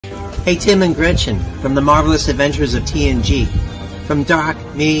Hey, Tim and Gretchen from the Marvelous Adventures of TNG. From Doc,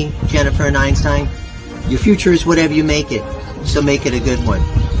 me, Jennifer, and Einstein. Your future is whatever you make it, so make it a good one.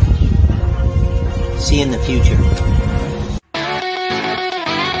 See you in the future.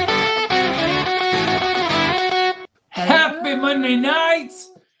 Happy Monday nights!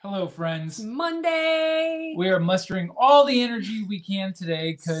 Hello, friends. Monday. We are mustering all the energy we can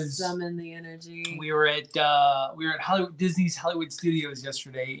today because summon the energy. We were at Disney's Hollywood Studios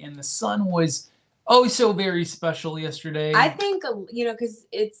yesterday, and the sun was so very special yesterday. I think because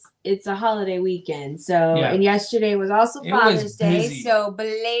it's a holiday weekend, so Yeah. And yesterday was also Father's Day, busy. so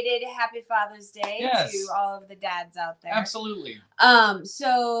belated Happy Father's Day Yes. to all of the dads out there. Absolutely.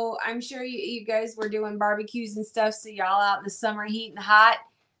 So I'm sure you guys were doing barbecues and stuff, so y'all out in the summer heat and hot.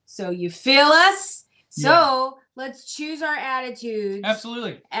 So you feel us. So let's choose our attitudes.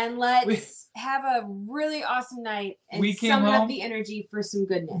 Absolutely. And let's have a really awesome night and summon up the energy for some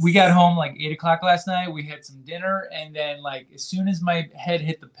goodness. We got home like 8 o'clock last night. We had some dinner, and then like as soon as my head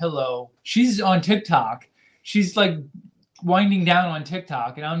hit the pillow, she's on TikTok. She's like winding down on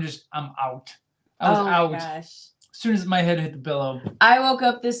TikTok, and I'm out. I was out. Gosh. As soon as my head hit the pillow. I woke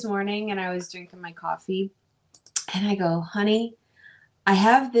up this morning and I was drinking my coffee, and I go, honey, I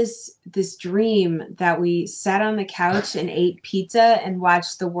have this dream that we sat on the couch and ate pizza and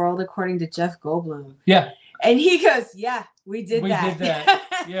watched The World According to Jeff Goldblum. Yeah. And he goes, yeah, we did that. We did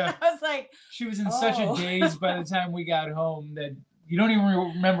that. Yeah. I was like, she was in such a daze by the time we got home that you don't even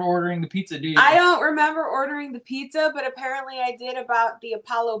remember ordering the pizza, do you? I don't remember ordering the pizza, but apparently I did about the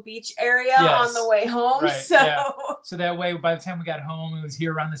Apollo Beach area on the way home. Right, so so that way, by the time we got home, it was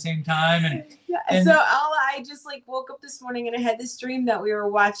here around the same time. And so I just like woke up this morning and I had this dream that we were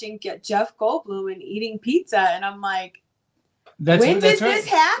watching Jeff Goldblum and eating pizza, and I'm like, when did this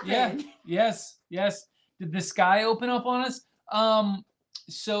happen? Yeah. Yes. Did the sky open up on us?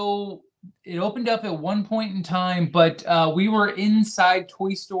 So it opened up at one point in time, but we were inside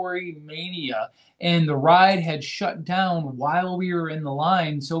Toy Story Mania, and the ride had shut down while we were in the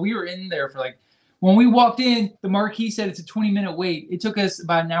line. So we were in there for when we walked in, the marquee said it's a 20-minute wait. It took us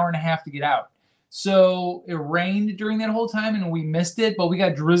about an hour and a half to get out. So it rained during that whole time, and we missed it, but we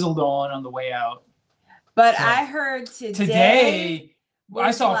got drizzled on the way out. But I heard today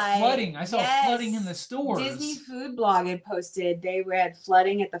I saw flooding. I saw flooding in the stores. Disney Food Blog had posted they had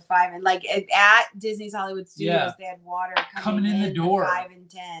flooding at the 5 and at Disney's Hollywood Studios. They had water coming in the door 5 and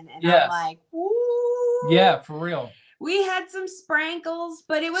 10, and I'm like, ooh. Yeah, for real. We had some sprankles,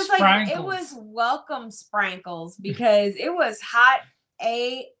 but it was it was welcome sprankles because it was hot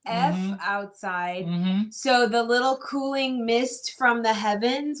AF outside. So the little cooling mist from the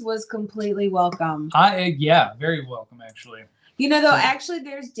heavens was completely welcome. Very welcome actually. Actually,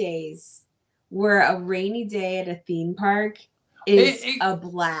 there's days where a rainy day at a theme park is a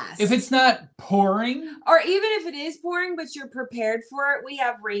blast. If it's not pouring. Or even if it is pouring, but you're prepared for it. We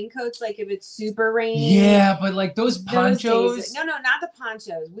have raincoats, like if it's super rainy. Yeah, but like those ponchos. No, not the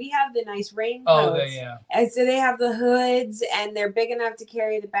ponchos. We have the nice raincoats. Oh, yeah. And so they have the hoods, and they're big enough to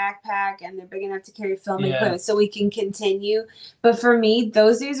carry the backpack, and they're big enough to carry filming equipment, so we can continue. But for me,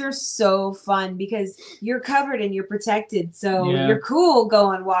 those days are so fun because you're covered and you're protected. So you're cool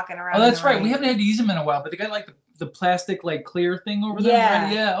walking around. Oh, that's right. We haven't had to use them in a while, but they got like the plastic clear thing over there.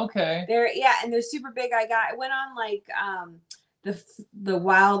 Yeah, okay. And they're super big. I went on the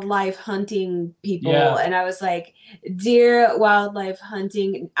wildlife hunting people, and I was like, dear wildlife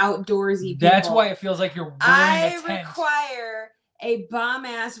hunting outdoorsy people. That's why it feels like you're wearing a tent. I require a bomb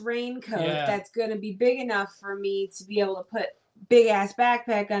ass raincoat that's gonna be big enough for me to be able to put big ass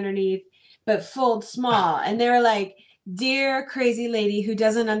backpack underneath, but fold small. And they're like, dear crazy lady who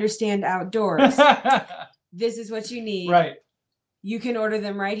doesn't understand outdoors. This is what you need. Right. You can order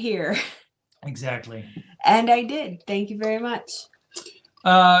them right here. Exactly. And I did. Thank you very much.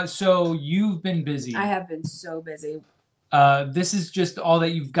 So you've been busy. I have been so busy. This is just all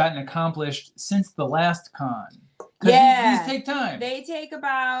that you've gotten accomplished since the last con. These take time. They take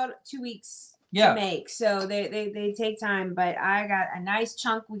about 2 weeks to make. So they take time. But I got a nice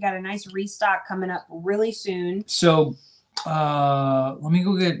chunk. We got a nice restock coming up really soon. So let me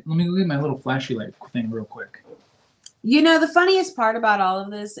go get my little flashy light thing real quick. The funniest part about all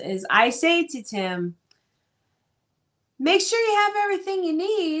of this is I say to Tim, make sure you have everything you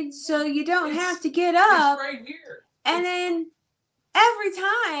need so you don't have to get up. It's right here. And then every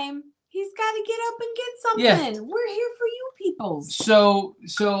time he's got to get up and get something. We're here for you people. So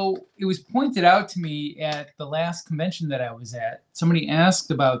it was pointed out to me at the last convention that I was at. Somebody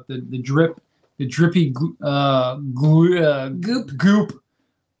asked about the drippy goop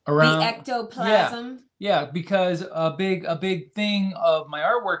around the ectoplasm. Yeah, because a big thing of my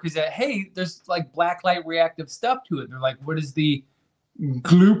artwork is that, hey, there's like black light reactive stuff to it. They're like, what does the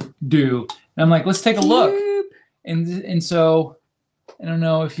gloop do? And I'm like, let's take a look. And so I don't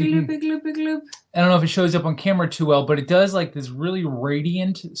know if you can, I don't know if it shows up on camera too well, but it does like this really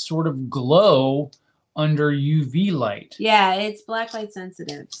radiant sort of glow under UV light. Yeah, it's black light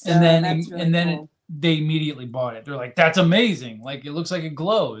sensitive. So and then that's really cool. They immediately bought it. They're like, that's amazing. Like, it looks like it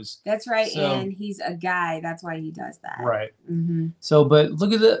glows. That's right. So, and he's a guy. That's why he does that. Right. Mm-hmm. So, but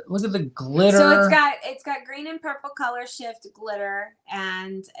look at the glitter. So it's got green and purple color shift glitter,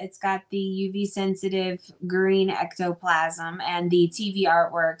 and it's got the UV sensitive green ectoplasm and the TV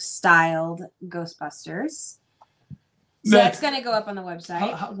artwork styled Ghostbusters. So that's going to go up on the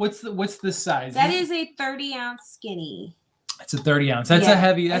website. What's the size? That is a 30-ounce skinny. It's a 30-ounce. That's a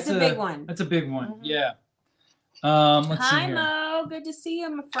heavy. That's a big one. That's a big one. Mm-hmm. Yeah. Let's see Hi, here. Mo. Good to see you,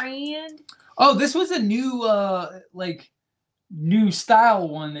 my friend. Oh, this was a new new style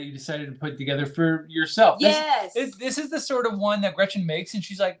one that you decided to put together for yourself. Yes. This is the sort of one that Gretchen makes, and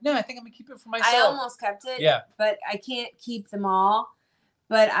she's like, no, I think I'm gonna keep it for myself. I almost kept it. Yeah. But I can't keep them all.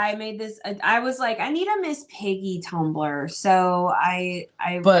 But I made this. I was like, I need a Miss Piggy tumbler. So I.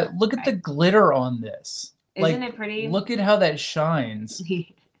 But look at the glitter on this. Isn't it pretty? Look at how that shines.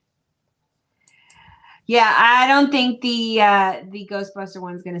 Yeah, I don't think the Ghostbuster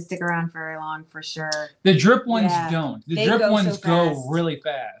one's gonna stick around very long for sure. The drip ones don't. The drip ones go really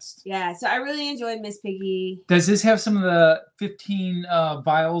fast. Yeah, so I really enjoyed Miss Piggy. Does this have some of the 15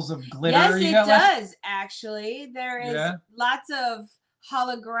 vials of glitter? Yes, it does actually. There is lots of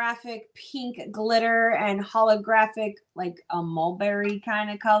holographic pink glitter and holographic like a mulberry kind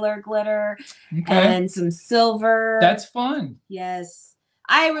of color glitter and some silver. That's fun. Yes,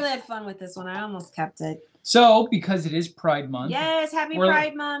 I really had fun with this one. I almost kept it. So because it is Pride Month. Yes, happy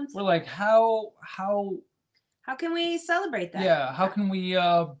Pride Month. We're like, how can we celebrate that? Yeah, how can we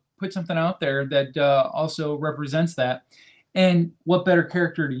put something out there that also represents that? And what better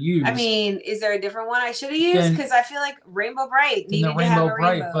character to use? I mean, is there a different one I should have used? Because I feel like Rainbow Bright needed to have a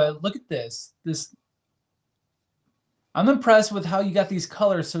rainbow. But look at this. I'm impressed with how you got these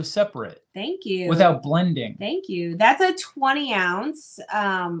colors so separate. Thank you. Without blending. Thank you. That's a 20-ounce,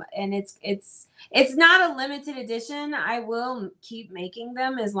 and it's not a limited edition. I will keep making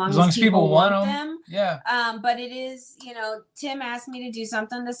them as long as people want them. Yeah. But it is, Tim asked me to do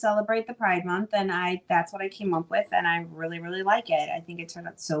something to celebrate the Pride Month, and that's what I came up with, and I really, really like it. I think it turned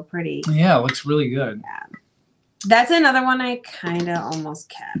out so pretty. Yeah, it looks really good. Yeah. That's another one I kind of almost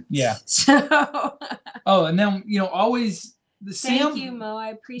kept. Yeah. So. Oh, and then always the Sam. Thank you, Mo. I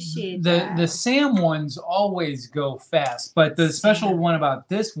appreciate that. The Sam ones always go fast, but the special one about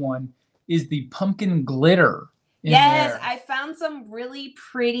this one is the pumpkin glitter. Yes, I found some really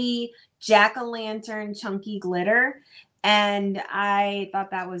pretty jack-o'-lantern chunky glitter. And I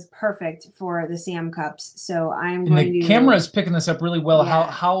thought that was perfect for the Sam cups. So I'm going to... The camera is picking this up really well,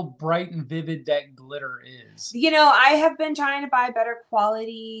 how bright and vivid that glitter is. I have been trying to buy better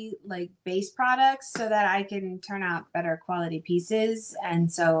quality, like, base products so that I can turn out better quality pieces.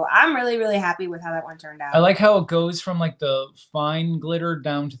 And so I'm really, really happy with how that one turned out. I like how it goes from, like, the fine glitter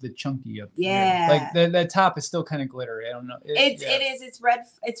down to the chunky up here. Like, that top is still kind of glittery. I don't know. It is. It's red.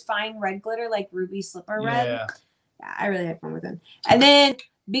 It's fine red glitter, like ruby slipper red. Yeah. I really had fun with them. And then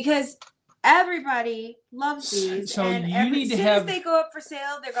because everybody loves these, so and you need to as soon have as they go up for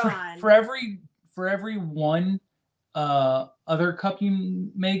sale, they're gone. For every one other cup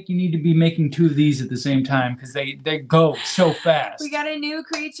you make, you need to be making 2 of these at the same time because they go so fast. We got a new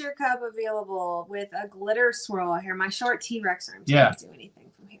creature cup available with a glitter swirl here. My short T-Rex arms can't do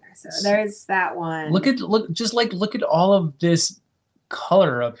anything from here. So there's that one. Look at all of this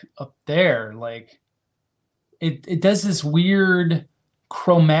color up there, like. It does this weird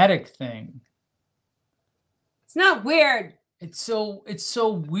chromatic thing. It's not weird. It's so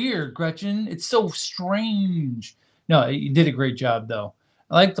weird, Gretchen. It's so strange. No, you did a great job though.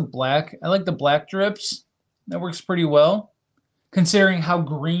 I like the black. I like the black drips. That works pretty well, considering how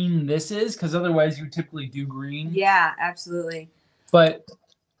green this is. Because otherwise, you would typically do green. Yeah, absolutely. But.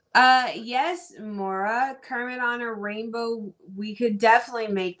 Yes, Maura, Kermit on a rainbow. We could definitely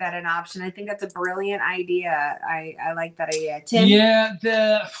make that an option. I think that's a brilliant idea. I like that idea. Tim. Yeah,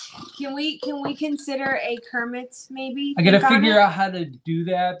 Can we consider a Kermit maybe? I got to figure out how to do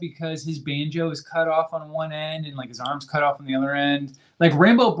that because his banjo is cut off on one end and like his arm's cut off on the other end. Like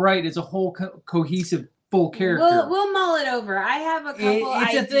Rainbow Bright is a whole cohesive full character. We'll mull it over. I have a couple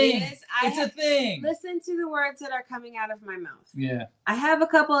ideas. It's a thing. Listen to the words that are coming out of my mouth. Yeah. I have a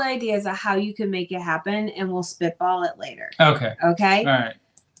couple ideas of how you can make it happen, and we'll spitball it later. Okay. Okay? All right.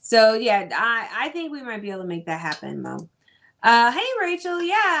 So yeah, I think we might be able to make that happen, Mo. Hey Rachel,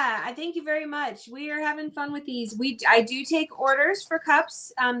 yeah, I thank you very much. We are having fun with these. I do take orders for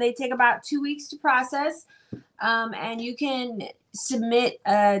cups. They take about 2 weeks to process. And you can submit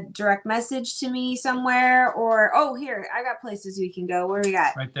a direct message to me somewhere, or here, I got places we can go. Where we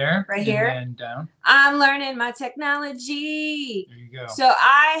got? Right there. Right here. And down. I'm learning my technology. There you go. So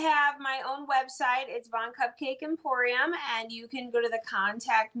I have my own website. It's Von Cupcake Emporium, and you can go to the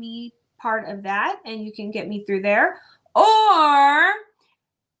contact me part of that, and you can get me through there. Or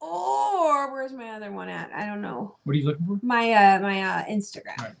where's my other one at? I don't know. What are you looking for? My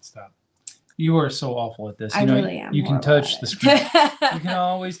Instagram. All right, stop. You are so awful at this. I really am. You can touch the screen. You can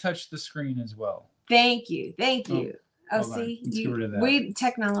always touch the screen as well. Thank you. Oh, see, Let's get rid of that.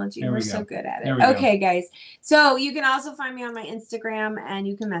 Technology. We're so good at it. There we Okay, guys. So you can also find me on my Instagram, and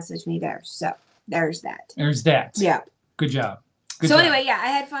you can message me there. So there's that. There's that. Yeah. Good job. Anyway, yeah, I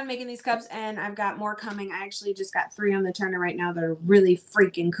had fun making these cups, and I've got more coming. I actually just got 3 on the turner right now that are really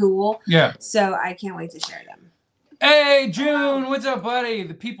freaking cool. Yeah. So I can't wait to share them. Hey, June, what's up, buddy?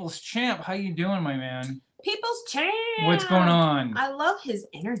 The People's Champ. How you doing, my man? People's Champ. What's going on? I love his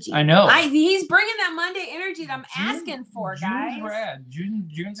energy. I know. He's bringing that Monday energy that I'm asking for, guys. June's rad.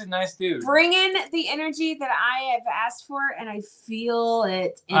 June's a nice dude. Bringing the energy that I have asked for, and I feel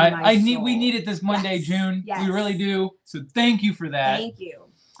it in my soul. We need it this Monday, Yes. June. Yes. We really do. So thank you for that. Thank you.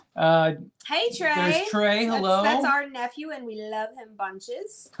 Hey, Trey. There's Trey. Hello. That's our nephew, and we love him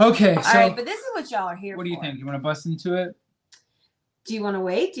bunches. Okay. All so right, but this is what y'all are here for. What do you think? You want to bust into it? Do you want to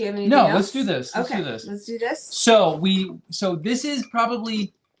wait? Do you have anything No, else? let's do this. Let's do this. So this is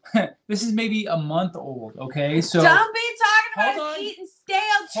probably this is maybe a month old, okay? So don't be talking about hold on. eating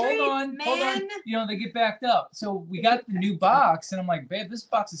stale treats, man. Hold on. You know, they get backed up. So we got the new box, and I'm like, babe, this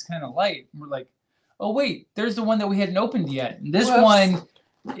box is kind of light. And we're like, oh wait, there's the one that we hadn't opened yet. And this one's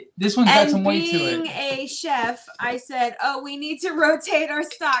got some weight to it. And being a chef, I said, oh, we need to rotate our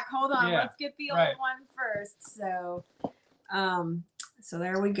stock. Hold on, let's get the old one first. So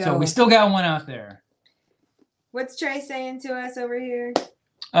there we go. So we still got one out there. What's Trey saying to us over here?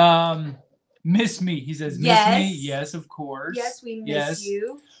 Miss me. He says, miss me. Yes, of course. Yes, we miss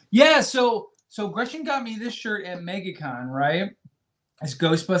you. Yeah, so Gretchen got me this shirt at MegaCon, right? It's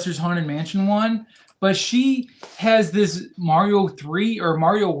Ghostbusters Haunted Mansion one. But she has this Mario 3 or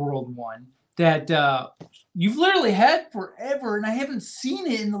Mario World one that you've literally had forever, and I haven't seen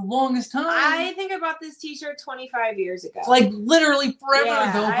it in the longest time. I think I bought this t-shirt 25 years ago. Like literally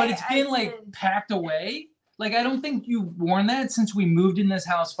forever ago, but it's been packed away. Like, I don't think you've worn that since we moved in this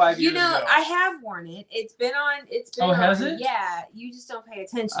house 5 years ago. You know, I have worn it. It's been on. Has it? Yeah, you just don't pay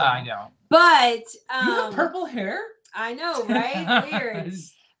attention. I know. But you have purple hair? I know, right? Weird.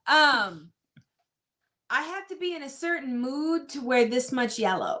 I have to be in a certain mood to wear this much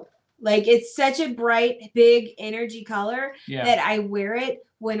yellow. Like, it's such a bright, big energy color that I wear it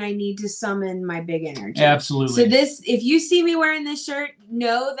when I need to summon my big energy. Absolutely. So if you see me wearing this shirt,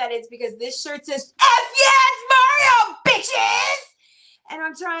 know that it's because this shirt says, F yes, Mario, bitches! And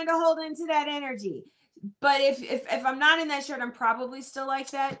I'm trying to hold into that energy. But if I'm not in that shirt, I'm probably still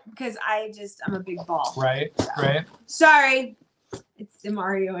like that because I'm a big ball. Right, right. Sorry. It's the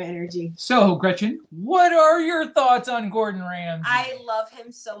Mario energy. So, Gretchen, what are your thoughts on Gordon Ramsay? I love him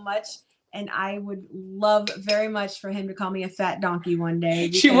so much, and I would love very much for him to call me a fat donkey one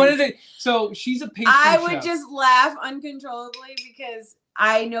day. She wanted it. So she's a pastry chef. would just laugh uncontrollably because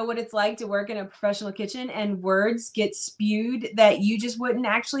I know what it's like to work in a professional kitchen and words get spewed that you just wouldn't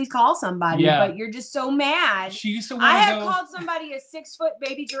actually call somebody, but you're just so mad. She used to I have called somebody a 6-foot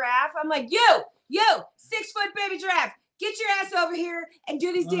baby giraffe. I'm like, you, 6-foot baby giraffe. Get your ass over here and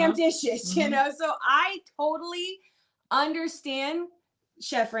do these damn dishes, you know? So I totally understand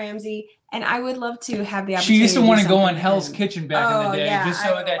Chef Ramsay, and I would love to have the opportunity. She used to want to go on Hell's Kitchen back in the day, just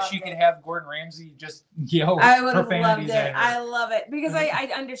so that she could it. have Gordon Ramsay just yell I would have profanities loved at it. her. I love it because I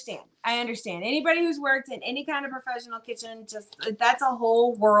understand. I understand. Anybody who's worked in any kind of professional kitchen, just that's a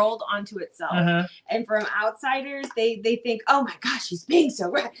whole world onto itself. And from outsiders, they think, oh my gosh, he's being so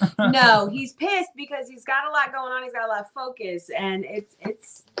right. No, he's pissed because he's got a lot going on. He's got a lot of focus, and it's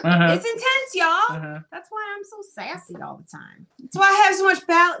intense, y'all. That's why I'm so sassy all the time. That's why I have so much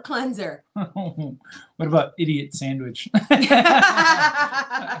palate cleanser. What about idiot sandwich?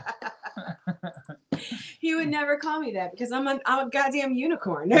 He would never call me that because I'm a goddamn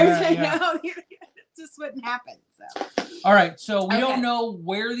unicorn. You know, it just wouldn't happen. So. All right, so we don't know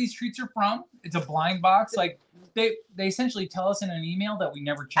where these treats are from. It's a blind box. Like they essentially tell us in an email that we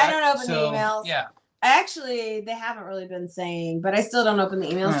never check. I don't open the emails. Yeah. Actually, they haven't really been saying, but I still don't open the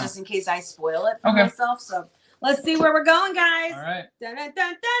emails just in case I spoil it for myself. So Let's see where we're going, guys. All right. Dun, dun, dun,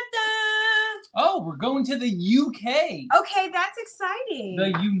 dun, dun. Oh, we're going to the UK. Okay, that's exciting.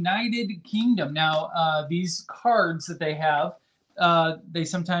 The United Kingdom. Now, these cards that they have, they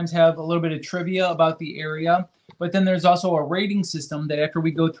sometimes have a little bit of trivia about the area. But then there's also a rating system that after we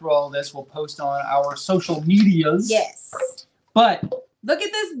go through all this, we'll post on our social medias. Yes. But look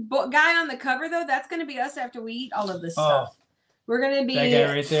at this guy on the cover, though. That's going to be us after we eat all of this stuff. We're going to be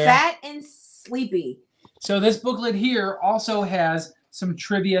right fat and sleepy. So this booklet here also has some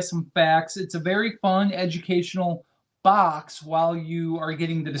trivia, some facts. It's a very fun, educational box while you are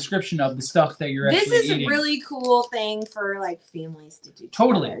getting the description of the stuff that you're actually eating. This is a really cool thing for like families to do.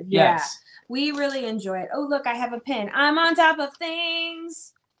 Totally. Together. Yes. Yeah. We really enjoy it. Oh, look, I have a pin. I'm on top of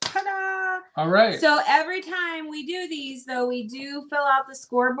things. Ta-da! All right. So every time we do these, though, we do fill out the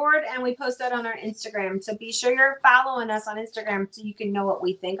scoreboard and we post that on our Instagram. So be sure you're following us on Instagram so you can know what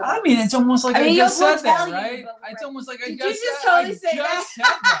we think about it. It's almost like I just said that, right? Right? It's almost like I Did just you just said, totally say that? said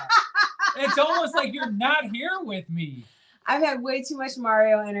that. It's almost like you're not here with me. I've had way too much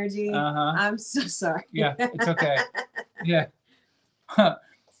Mario energy. I'm so sorry. Yeah, it's okay. Yeah.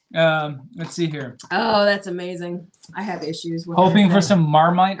 Let's see here. Oh, that's amazing. I have issues with hoping for some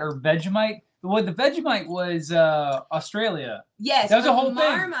Marmite or Vegemite. Well, the Vegemite was Australia. Yes, that was a whole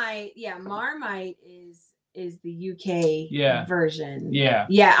Marmite, thing. Yeah, Marmite is the UK version. Yeah.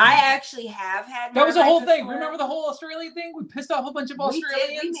 Yeah, I actually have had Marmite. That was a whole thing. Before. Remember the whole Australia thing? We pissed off a bunch of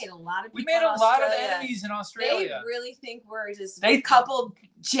Australians. We made a lot of people. We made a lot of enemies in Australia. They really think we're just a couple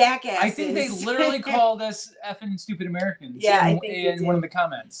jackasses. I think they literally called us effing stupid Americans. Yeah, I think in one of the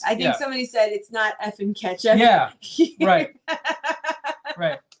comments. I think somebody said it's not effing ketchup. Yeah. Right.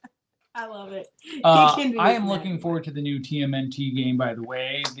 Right. I love it. I am looking forward to the new TMNT game, by the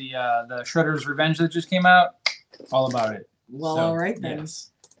way. The Shredder's Revenge that just came out. All about it. Well, all right then.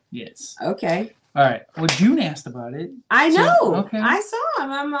 Yes. Okay. All right. Well, June asked about it. I know. So, okay. I saw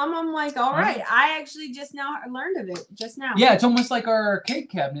him. I'm like, all right. I actually just now learned of it. Just now. Yeah, it's almost like our arcade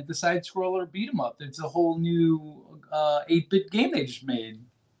cabinet, the side scroller beat 'em up. It's a whole new 8-bit game they just made.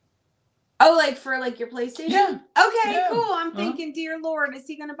 Oh, like for like your PlayStation? Yeah. Okay, cool. I'm thinking, dear Lord, is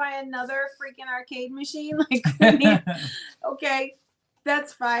he gonna buy another freaking arcade machine? Like, okay,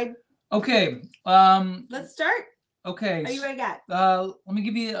 that's fine. Okay. Let's start. Okay. Are you ready? Let me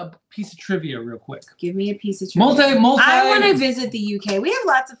give you a piece of trivia real quick. Give me a piece of trivia. Multi. I want to visit the UK. We have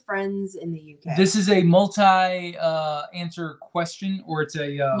lots of friends in the UK. This is a answer question, or it's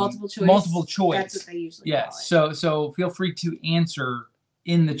a multiple choice. Multiple choice. That's what they usually call it. So feel free to answer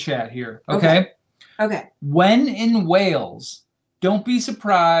in the chat here. Okay. When in Wales, don't be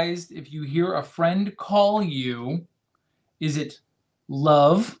surprised if you hear a friend call you. Is it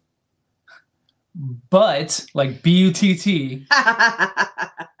love, but like butt,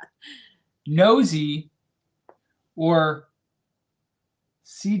 nosy, or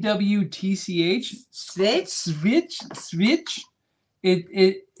cwtch? Switch.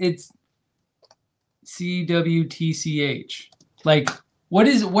 It's cwtch. Like, what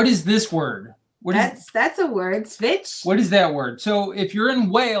is this word? That's a word. Switch. What is that word? So if you're in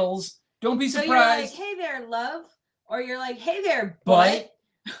Wales, don't be surprised. So you're like, hey there, love, or you're like, hey there, butt,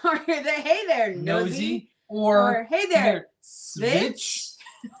 or you're there, hey there, nosy, or hey there, switch.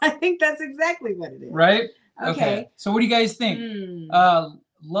 I think that's exactly what it is. Right? Okay. So what do you guys think?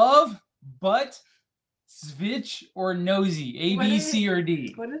 Love, butt, switch, or nosy? A, B, C, or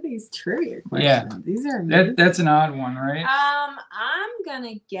D? What are these trivia questions? Yeah. These are amazing. That's an odd one, right? I'm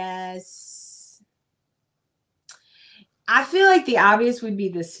gonna guess. I feel like the obvious would be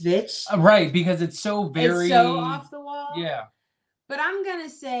the switch. Right, because it's so very... It's so off the wall. Yeah. But I'm going to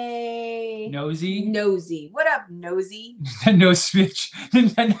say... Nosy? Nosy. What up, nosy? No switch. No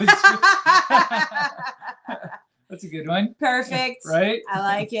switch. That's a good one. Perfect. Right? I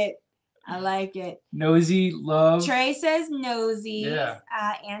like it. I like it. Nosy, love. Trey says nosy. Yeah.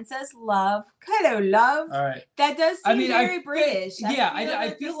 Ann says love. Hello, love. All right. That does seem very British.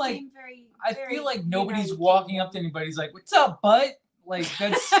 I feel like nobody's walking up to anybody. He's like, "What's up, butt?" Like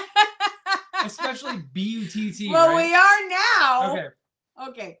that's especially butt. Well, right? we are now. Okay.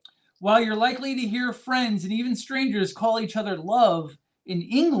 Okay. While you're likely to hear friends and even strangers call each other love in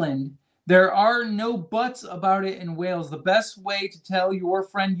England, there are no buts about it in Wales. The best way to tell your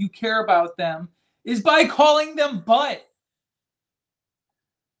friend you care about them is by calling them butt.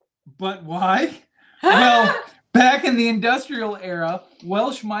 But why? Well, back in the industrial era,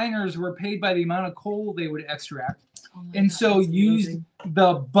 Welsh miners were paid by the amount of coal they would extract. And so used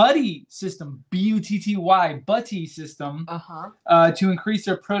the buddy system, B-U-T-T-Y, buddy system, to increase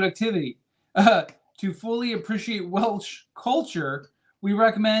their productivity. To fully appreciate Welsh culture, we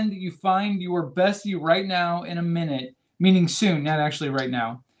recommend that you find your bestie right now in a minute, meaning soon, not actually right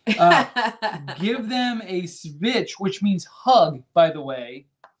now. Give them a svitch, which means hug, by the way.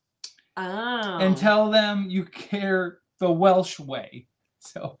 Oh. And tell them you care the Welsh way.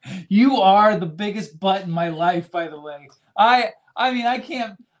 So you are the biggest butt in my life, by the way. I mean, I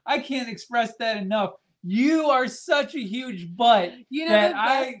can't express that enough. You are such a huge butt. You know, the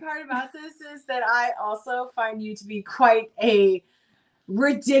best part about this is that I also find you to be quite a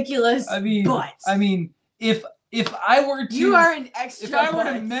ridiculous butt. I mean, if I were to, you are an extra. If I were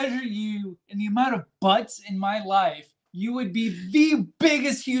to measure you in the amount of butts in my life, you would be the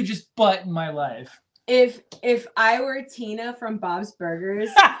biggest, hugest butt in my life. If I were Tina from Bob's Burgers,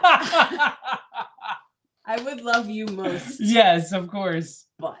 I would love you most. Yes, of course.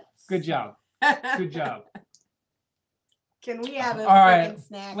 Butts. Good job. Good job. Can we have a freaking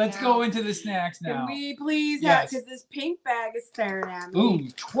snack? Let's go into the snacks now. Can we please have, because this pink bag is staring at me. Ooh,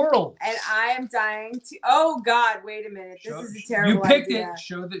 twirl. And I am dying to. Oh God! Wait a minute. This is a terrible idea. You picked it.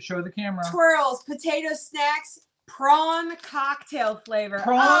 Show the camera. Twirls, potato snacks, prawn cocktail flavor.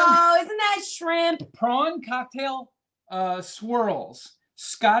 Prawn. Oh, isn't that shrimp? Prawn cocktail swirls.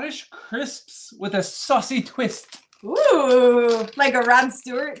 Scottish crisps with a saucy twist. Ooh, like a Rod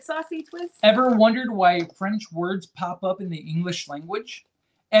Stewart saucy twist. Ever wondered why French words pop up in the English language?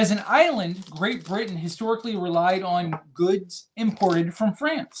 As an island, Great Britain historically relied on goods imported from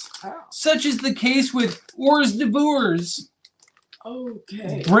France. Oh. Such is the case with hors d'oeuvres.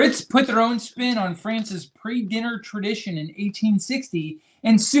 Okay. Brits put their own spin on France's pre-dinner tradition in 1860,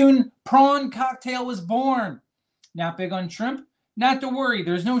 and soon prawn cocktail was born. Not big on shrimp? Not to worry,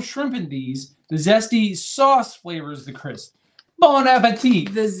 there's no shrimp in these. The zesty sauce flavors the crisp. Bon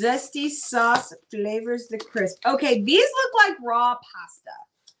appetit. The zesty sauce flavors the crisp. Okay, these look like raw pasta.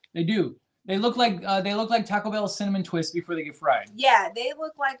 They do. They look like Taco Bell cinnamon twists before they get fried. Yeah, they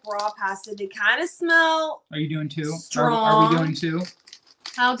look like raw pasta. They kind of smell. Are you doing two? Strong. Are we doing two?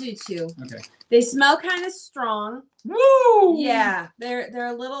 I'll do two. Okay. They smell kind of strong. Woo! Yeah, they're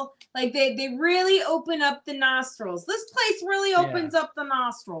a little like they really open up the nostrils. This place really opens up the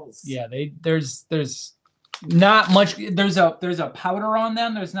nostrils. Yeah, there's not much. There's a powder on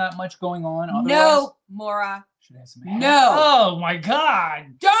them. There's not much going on. Otherwise. No, Mora. Should have some no. Oh my God!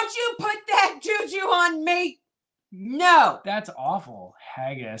 Don't you put that juju on me? No. That's awful,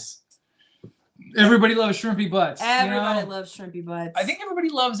 haggis. Everybody loves shrimpy butts. Everybody loves shrimpy butts. I think everybody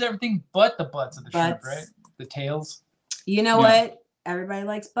loves everything but the butts of the shrimp, right? The tails. You know what? Everybody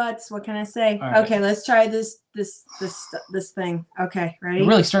likes butts. What can I say? Right. Okay, let's try this thing. Okay, ready? You're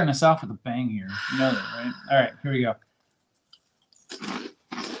really starting us off with a bang here. You know that, right? All right, here we go.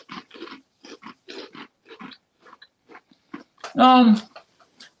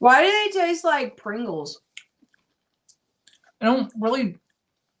 Why do they taste like Pringles? I don't really.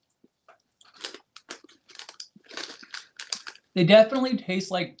 They definitely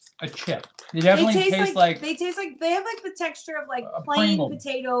taste like a chip. They definitely taste like they have like the texture of like plain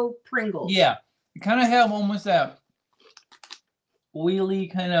potato Pringles. Yeah, they kind of have almost that oily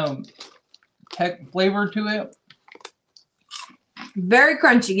kind of flavor to it. Very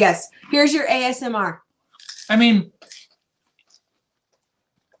crunchy. Yes. Here's your ASMR. I mean,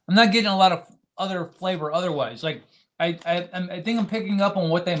 I'm not getting a lot of other flavor otherwise. Like I think I'm picking up on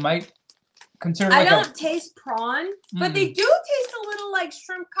what they might consider. I don't taste prawn, but they do taste a little like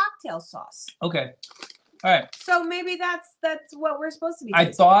shrimp cocktail sauce. Okay. All right. So maybe that's what we're supposed to be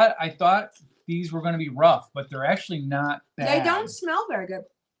tasting. I thought these were going to be rough, but they're actually not bad. They don't smell very good.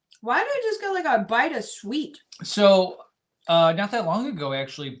 Why did I just get like a bite of sweet? So, not that long ago,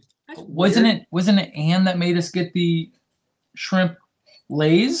 actually, wasn't it Anne that made us get the shrimp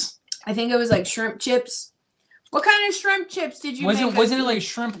Lays? I think it was like shrimp chips. What kind of shrimp chips did you make? Wasn't it like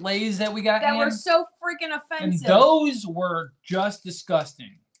shrimp Lays that we got? That were so freaking offensive. And those were just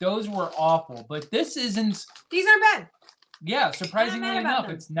disgusting. Those were awful. But this isn't. These aren't bad. Yeah, surprisingly enough,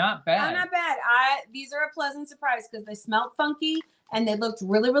 it's not bad. I'm not bad. These are a pleasant surprise because they smelled funky and they looked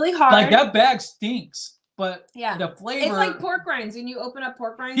really, really hard. Like that bag stinks, but yeah, the flavor. It's like pork rinds. When you open up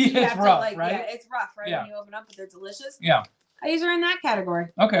pork rinds, you have rough, to like, right? yeah, it's rough, right? Yeah. When you open up, but they're delicious. Yeah. These are in that category.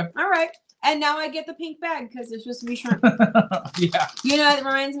 Okay. All right. And now I get the pink bag because it's supposed to be shrimp. Yeah. You know, it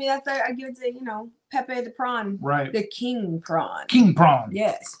reminds me that I give it to, Pepe the prawn. Right. The king prawn. King prawn.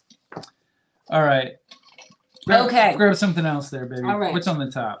 Yes. All right. Grab something else there, baby. All right. What's on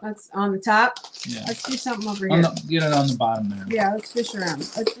the top? That's on the top? Yeah. Let's do something over here. Get it on the bottom there. Yeah, let's fish around.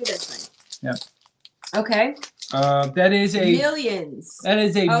 Let's do this thing. Yep. Okay. That is a... Millions. That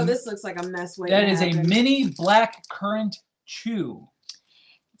is a... Oh, this looks like a mess. That is a mini black currant chew.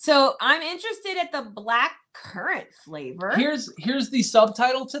 So I'm interested at the black currant flavor. Here's the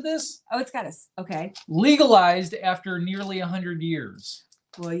subtitle to this. Oh, it's got a, okay. Legalized after nearly 100 years.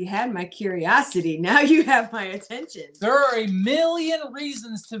 Well, you had my curiosity. Now you have my attention. There are a million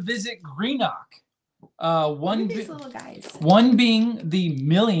reasons to visit Greenock. These little guys. One being the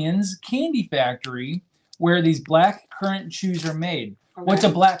Millions Candy Factory, where these black currant chews are made. Okay. What's a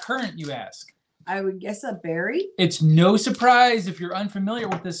black currant, you ask? I would guess a berry. It's no surprise if you're unfamiliar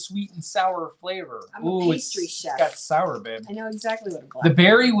with this sweet and sour flavor. I'm a pastry chef. It's got sour, babe. I know exactly what a black. The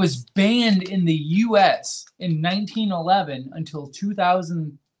berry was banned in the U.S. in 1911 until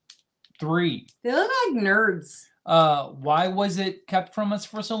 2003. They look like nerds. Why was it kept from us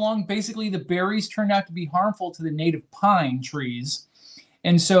for so long? Basically, the berries turned out to be harmful to the native pine trees.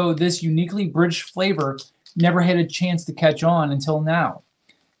 And so this uniquely British flavor never had a chance to catch on until now.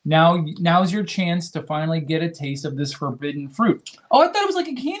 Now's your chance to finally get a taste of this forbidden fruit. Oh, I thought it was like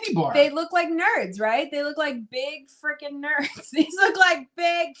a candy bar. They look like nerds, right? They look like big freaking nerds. These look like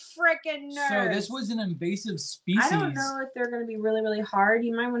big freaking nerds. So this was an invasive species. I don't know if they're going to be really, really hard.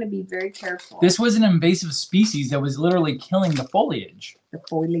 You might want to be very careful. This was an invasive species that was literally killing the foliage. The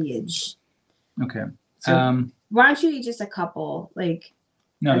foliage. Okay. So why don't you eat just a couple? Like,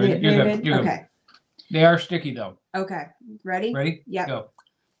 no, you're good. You're okay. Good. They are sticky though. Okay. Ready? Ready? Yeah. Go.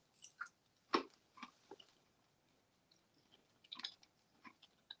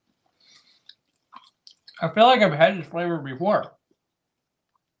 I feel like I've had this flavor before.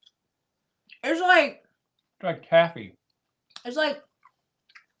 It's like taffy. It's like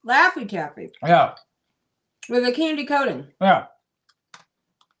Laffy Taffy. Yeah. With a candy coating. Yeah.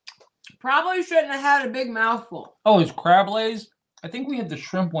 Probably shouldn't have had a big mouthful. Oh, it's crab legs? I think we had the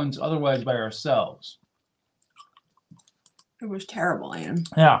shrimp ones otherwise by ourselves. It was terrible, Anne.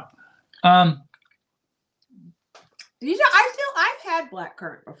 Yeah. These are, I've had black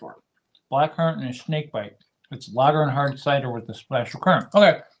currant before. Black currant and a snake bite. It's lager and hard cider with a splash of currant.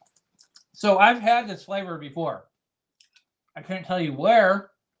 Okay. So I've had this flavor before. I can't tell you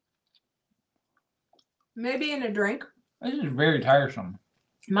where. Maybe in a drink. This is very tiresome.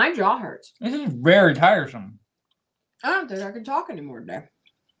 My jaw hurts. This is very tiresome. I don't think I can talk anymore today.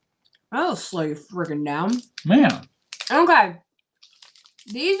 I'll slow you friggin' down. Man. Okay.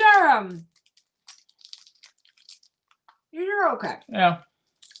 These are okay. Yeah.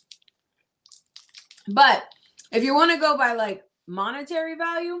 But if you want to go by like monetary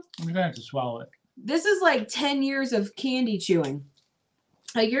value, I'm gonna have to swallow it. This is like 10 years of candy chewing.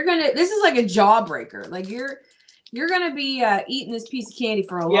 Like this is like a jawbreaker. Like you're gonna be eating this piece of candy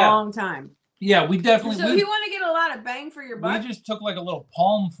for a long time. Yeah, we definitely. So if you want to get a lot of bang for your buck, we just took like a little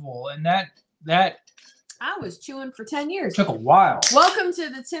palmful, and that I was chewing for 10 years. Took a while. Welcome to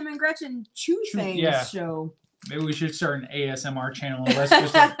the Tim and Gretchen Chew Things show. Maybe we should start an ASMR channel. And let's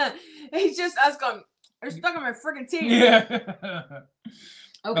just like... It's just us going. They're stuck on my freaking teeth. Yeah.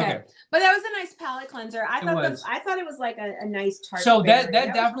 Okay. But that was a nice palate cleanser. I thought it was like a nice tart. So that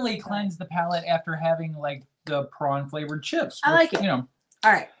definitely cleansed the palate after having like the prawn flavored chips. I like it. You know.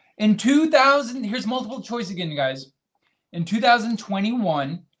 All right. In 2000, here's multiple choice again, guys. In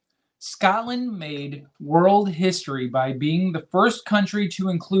 2021, Scotland made world history by being the first country to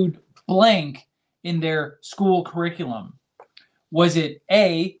include blank in their school curriculum. Was it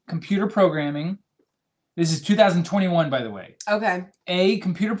A, computer programming? This is 2021, by the way. Okay. A,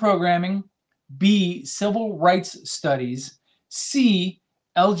 computer programming. B, civil rights studies. C,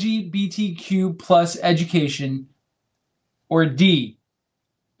 LGBTQ plus education. Or D,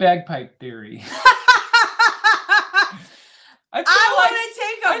 bagpipe theory. I want to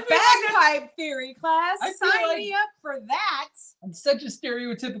take a bagpipe theory class. Sign me up for that. It's such a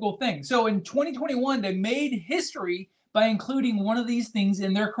stereotypical thing. So in 2021, they made history by including one of these things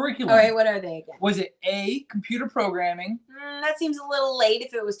in their curriculum. All right, what are they again? Was it A, computer programming? That seems a little late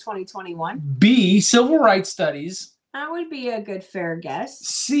if it was 2021. B, civil rights studies. That would be a good fair guess.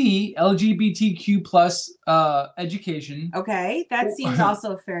 C, LGBTQ plus education. Okay, that seems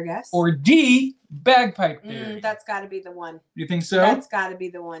also a fair guess. Or D, bagpipe theory. That's got to be the one. You think so? That's got to be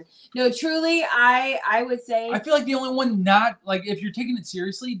the one. No, truly, I would say. I feel like the only one not, like if you're taking it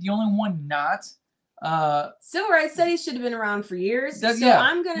seriously, the only one not. Civil rights studies should have been around for years.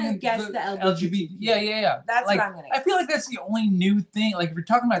 I'm going to guess the LGBT. Yeah. That's like, what I'm going to guess. I feel like that's the only new thing. Like if you're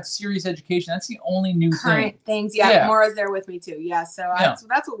talking about serious education, that's the only new current things. Yeah, Maura's there with me too. Yeah, so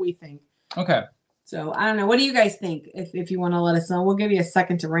that's what we think. Okay. So I don't know. What do you guys think? If you want to let us know, we'll give you a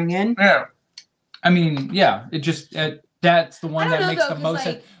second to ring in. Yeah. I mean, yeah, it just that's the one that makes the most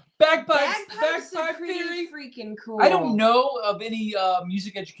sense. Bagpipes are bagpipe pretty theory. freaking cool. I don't know of any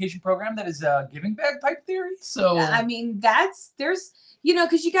music education program that is giving bagpipe theory. So I mean, there's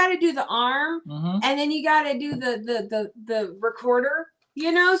because you got to do the arm, and then you got to do the recorder.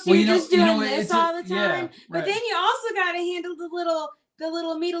 So you're just doing this all the time. Yeah, but then you also got to handle the little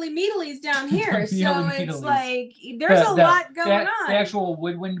meatlies down here. So it's like there's a lot going on. The actual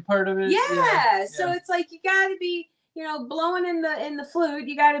woodwind part of it. Yeah. So it's like you got to be blowing in the flute.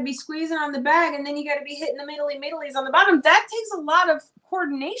 You got to be squeezing on the bag, and then you got to be hitting the meatlies on the bottom. That takes a lot of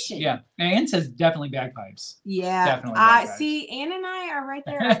coordination. Yeah. And Ann says definitely bagpipes. Yeah. Definitely bagpipes. See, Ann and I are right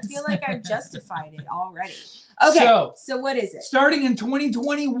there. I feel like I've justified it already. Okay. So what is it? Starting in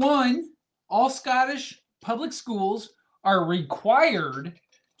 2021, all Scottish public schools are required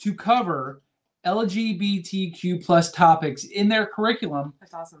to cover LGBTQ plus topics in their curriculum.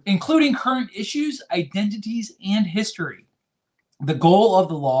 That's awesome. Including current issues, identities, and history. The goal of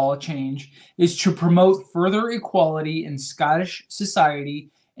the law change is to promote further equality in Scottish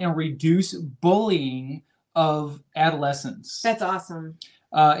society and reduce bullying of adolescents. That's awesome.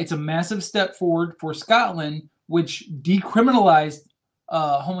 It's a massive step forward for Scotland, which decriminalized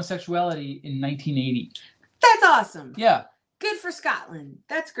homosexuality in 1980. That's awesome. Yeah. Good for Scotland.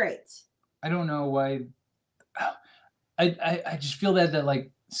 That's great. I don't know why. I just feel that like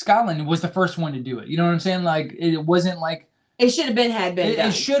Scotland was the first one to do it. You know what I'm saying? Like it wasn't like it should have been done.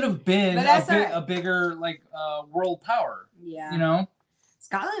 It should have been a bigger like world power. Yeah.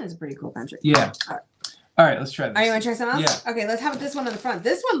 Scotland is a pretty cool country. Yeah. All right, let's try this. Are you want to try something else? Yeah. Okay, let's have this one on the front.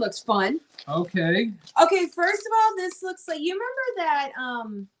 This one looks fun. Okay. Okay, first of all, this looks like you remember that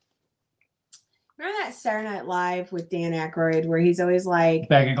Saturday Night Live with Dan Aykroyd where he's always like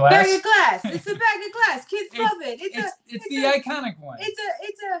bag of glass. Bag of glass. It's a bag of glass. Kids love it. It's the iconic one. It's a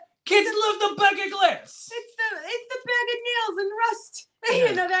kids love the bag of glass. It's the bag of nails and rust.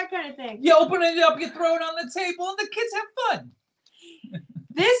 Yeah. That kind of thing. You open it up, you throw it on the table, and the kids have fun.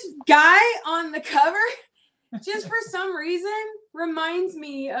 This guy on the cover, just for some reason, reminds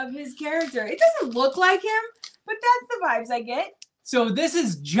me of his character. It doesn't look like him, but that's the vibes I get. So this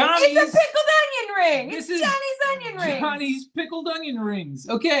is Johnny's. It's a pickled onion ring. It's Johnny's onion rings. Johnny's pickled onion rings.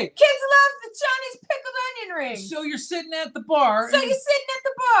 Okay. Kids love the Johnny's pickled onion rings. So you're sitting at the bar.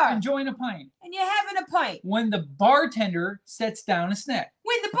 Enjoying a pint. And you're having a pint. When the bartender sets down a snack.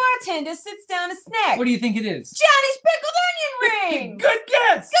 When the bartender sits down a snack. What do you think it is? Johnny's pickled onion ring. Good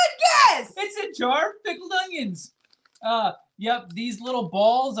guess. Good guess. It's a jar of pickled onions. Yep. These little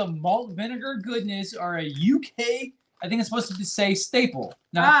balls of malt vinegar goodness are a UK. I think it's supposed to say staple.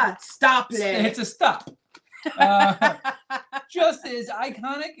 Stop it. It's a stop. Just as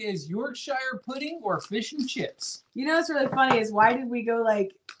iconic as Yorkshire pudding or fish and chips. You know what's really funny is why did we go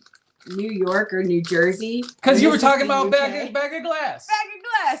like New York or New Jersey? Because you were talking about bag of glass. Bag of glass.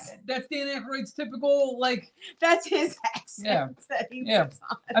 That's Dan Aykroyd's typical like. That's his accent. Yeah. That he puts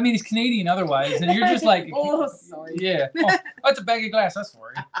on. I mean, he's Canadian otherwise, and you're just like. Oh, sorry. Yeah. Oh, it's a bag of glass. That's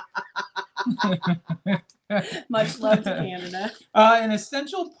sorry. Much love to Canada. An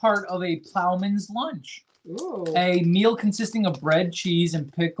essential part of a plowman's lunch. Ooh. A meal consisting of bread, cheese,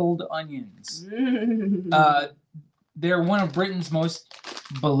 and pickled onions. They're one of Britain's most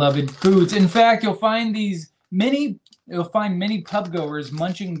beloved foods. In fact, you'll find many pub goers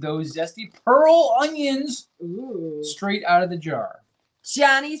munching those zesty pearl onions straight out of the jar.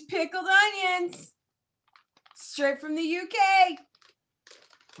 Johnny's pickled onions, straight from the UK.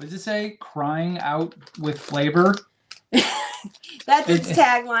 What does it say? Crying out with flavor. That's its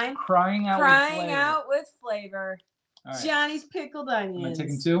tagline. Crying out with flavor. Right. Johnny's pickled onions. Am I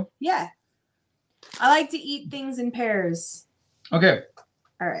taking two? Yeah. I like to eat things in pairs. Okay.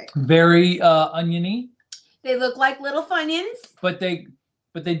 All right. Very oniony. They look like little Funyuns. But they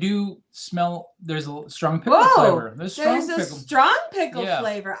do smell. There's a strong pickle flavor. There's a strong pickle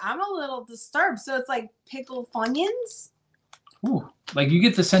flavor. I'm a little disturbed. So it's like pickled Funyuns. Ooh, like you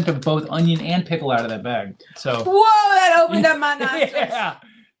get the scent of both onion and pickle out of that bag. So. Whoa, that opened up my nostrils.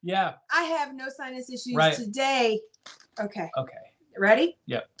 Yeah. I have no sinus issues today. Okay. Ready?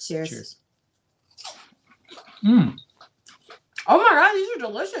 Yep. Cheers. Mmm. Oh my God, these are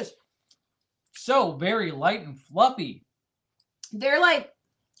delicious. So very light and fluffy. They're like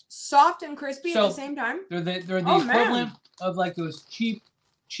soft and crispy at the same time. They're the equivalent of like those cheap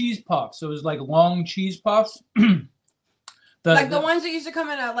cheese puffs. So it was like long cheese puffs. The ones that used to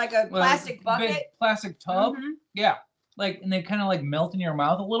come in a plastic bucket. Big plastic tub. Mm-hmm. Yeah. And they kind of like melt in your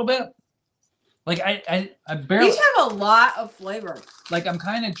mouth a little bit. Like I barely. These have a lot of flavor. Like I'm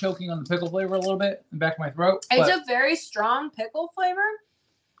kind of choking on the pickle flavor a little bit in the back of my throat. It's a very strong pickle flavor.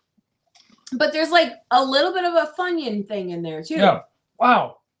 But there's like a little bit of a Funyun thing in there too. Yeah.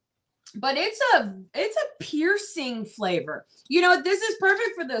 Wow. But it's a piercing flavor. You know, this is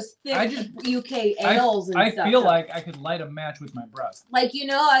perfect for those thick UK ales and stuff. I feel like I could light a match with my breath. Like, you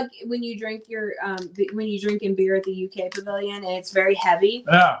know, like when you drink your when you drink in beer at the UK pavilion and it's very heavy.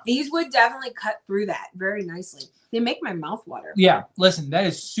 Yeah. These would definitely cut through that very nicely. They make my mouth water. Yeah, listen, that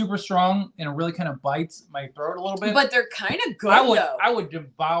is super strong and it really kind of bites my throat a little bit. But they're kind of good. I would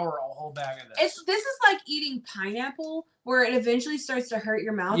devour a whole bag of this. This is like eating pineapple, where it eventually starts to hurt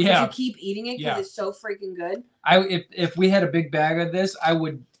your mouth because you keep eating it because it's so freaking good. If we had a big bag of this, I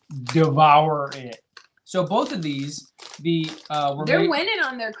would devour it. So both of these, they're winning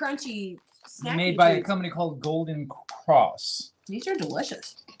on their crunchy snacky made by treats. a company called Golden Cross. These are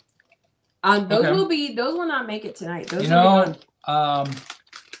delicious. Those will not make it tonight. Those I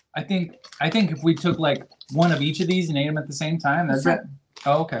think if we took like one of each of these and ate them at the same time, that's it.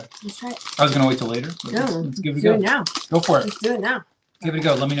 Oh, okay. Let's try it. I was gonna wait till later. Let's give it a go. Do it now. Go for it. Let's do it now. Give it a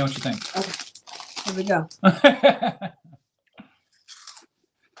go. Let me know what you think. Okay. Here we go.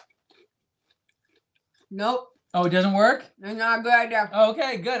 Nope. Oh, it doesn't work? It's not a good idea.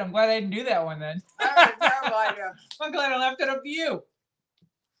 Okay, good. I'm glad I didn't do that one then. That's a terrible idea. I'm glad I left it up to you.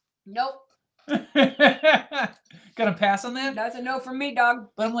 Nope. Gonna pass on that? That's a no from me, dog.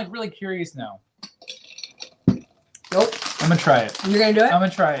 But I'm like really curious now. Nope. I'm gonna try it. You're gonna do it? I'm gonna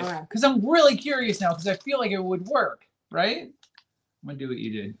try it. Okay. Because I'm really curious now because I feel like it would work, right? I'm gonna do what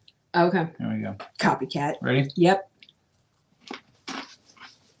you did. Okay. There we go. Copycat. Ready? Yep.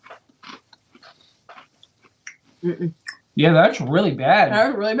 Yeah, that's really bad. That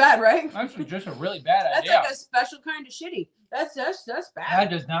was really bad, right? That's just a really bad That's idea. like a special kind of shitty. That's bad. That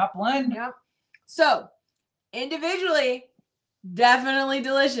does not blend. Yep. So, individually, definitely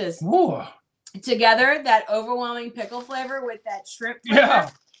delicious. Ooh. Together, that overwhelming pickle flavor with that shrimp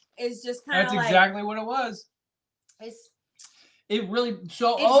flavor is just kind of That's like... exactly what it was. It really... It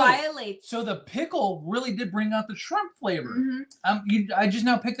violates. So the pickle really did bring out the shrimp flavor. Mm-hmm. I just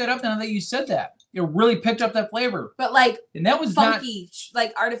now picked that up now that you said that. It really picked up that flavor. But like... And that was funky,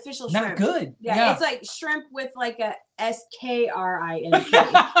 like artificial shrimp. Not good. Yeah, it's like shrimp with like a SKRIMP.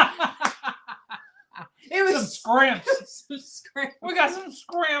 It was... Some scrimps. Some scrimps. We got some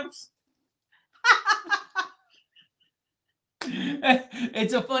scrimps.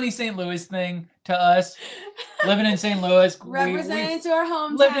 It's a funny St. Louis thing to us. Living in St. Louis, representing to our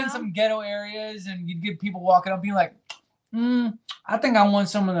hometown. Lived in some ghetto areas, and you'd get people walking up being like, I think I want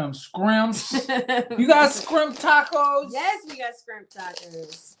some of them scrimps. You got scrimp tacos? Yes, we got scrimp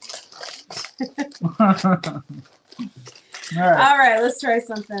tacos. All right, let's try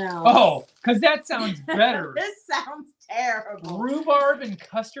something else. Oh, because that sounds better. This sounds terrible. Rhubarb and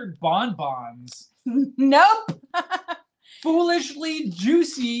custard bonbons. Nope. Foolishly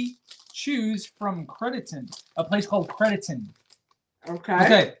juicy chews from Gretchen, a place called Gretchen.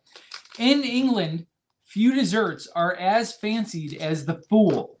 Okay. In England, few desserts are as fancied as the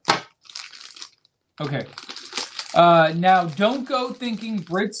Fool. Okay. Now, don't go thinking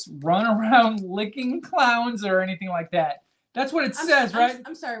Brits run around licking clowns or anything like that. That's what it says, right?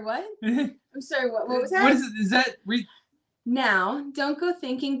 I'm sorry, what? I'm sorry, what was that? What is it? Is that... Now, don't go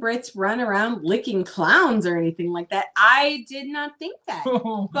thinking Brits run around licking clowns or anything like that. I did not think that,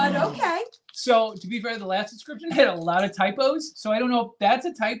 but okay. So, to be fair, the last description had a lot of typos, so I don't know if that's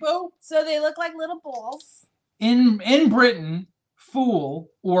a typo. So they look like little balls. In Britain,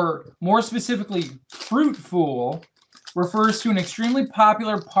 fool, or more specifically, fruit fool, refers to an extremely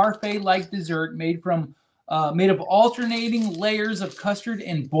popular parfait-like dessert made of alternating layers of custard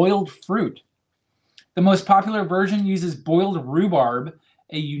and boiled fruit. The most popular version uses boiled rhubarb,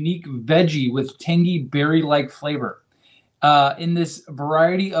 a unique veggie with tangy berry-like flavor. In this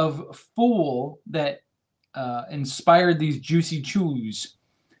variety of fool that inspired these juicy chews.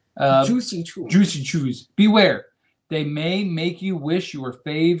 Juicy chews. Beware. They may make you wish your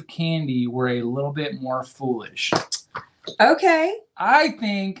fave candy were a little bit more foolish. Okay. I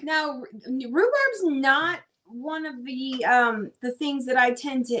think... Now, rhubarb's not one of the things that I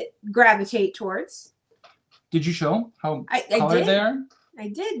tend to gravitate towards. Did you show how I colored did. they are? I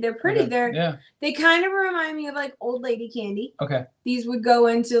did. They're pretty. Okay. They kind of remind me of like old lady candy. Okay. These would go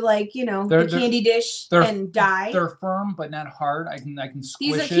into like, the candy dish and die. They're firm but not hard. I can squish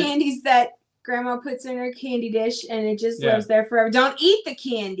it. These are candies that grandma puts in her candy dish and it just lives there forever. Don't eat the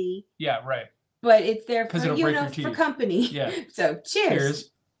candy. Yeah, right. But it's there for for company. Yeah. So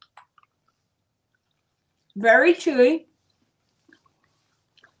cheers. Very chewy.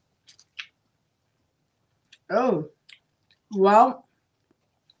 Oh, well,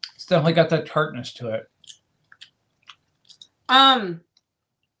 It's definitely got that tartness to it.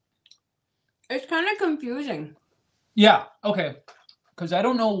 It's kind of confusing. Yeah. Okay. because I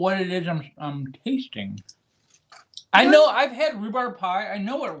don't know what it is I'm tasting. I know I've had rhubarb pie. I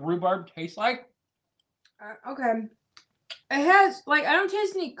know what rhubarb tastes like. Okay. It has like I don't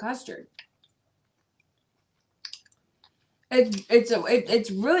taste any custard.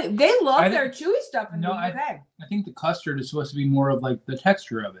 It's really they love their chewy stuff in the UK. I think the custard is supposed to be more of like the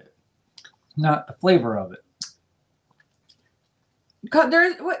texture of it, not the flavor of it.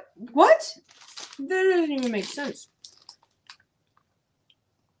 There's what? That doesn't even make sense.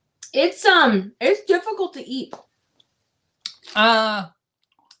 It's difficult to eat.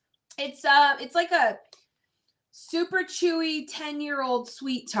 It's like a super chewy 10-year-old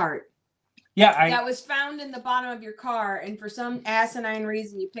sweet tart. Yeah, that was found in the bottom of your car, and for some asinine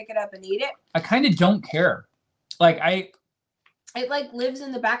reason, you pick it up and eat it. I kind of don't care. Like it like lives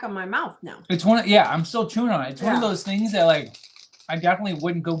in the back of my mouth now. It's one. I'm still chewing on it. It's one of those things that like I definitely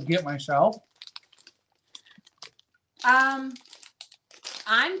wouldn't go get myself.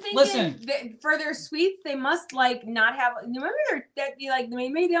 I'm thinking that for their sweets, they must like not have. Remember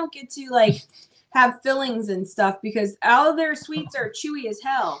maybe they don't get to like have fillings and stuff because all of their sweets are chewy as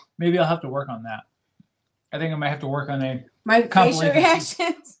hell. Maybe I'll have to work on that. I think I might have to work on my facial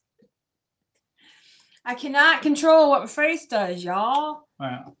reactions. I cannot control what my face does, y'all. All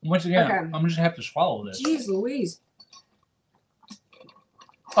right. Once again, I'm just gonna have to swallow this. Jeez Louise.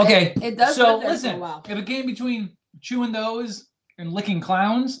 Okay. It does. So listen, if it came between chewing those and licking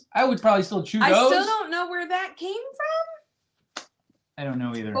clowns, I would probably still chew those. I still don't know where that came from. I don't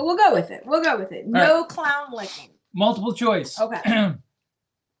know either. But we'll go with it. No clown licking. Multiple choice. Okay.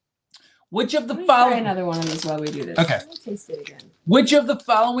 Which of the following? Try another one of these while we do this. Okay. Let me taste it again. Which of the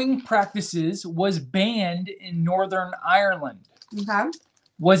following practices was banned in Northern Ireland? Okay.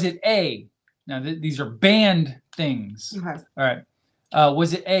 Was it A? Now these are banned things. Okay. All right.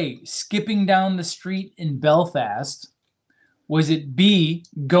 Was it A, skipping down the street in Belfast? Was it B,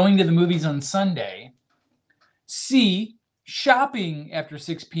 going to the movies on Sunday? C, shopping after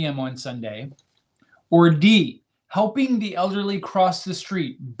 6 p.m. on Sunday? Or D, helping the elderly cross the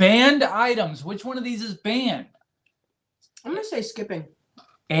street? Banned items. Which one of these is banned? I'm going to say skipping.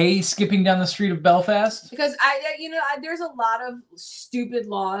 A, skipping down the street of Belfast? Because there's a lot of stupid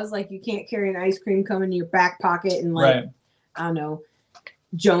laws, like you can't carry an ice cream cone in your back pocket and like, I don't know,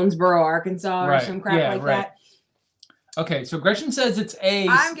 Jonesboro, Arkansas or some crap like that. Okay, so Gretchen says it's A.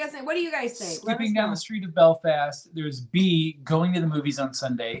 I'm guessing. What do you guys think? Skipping down the street of Belfast. There's B, going to the movies on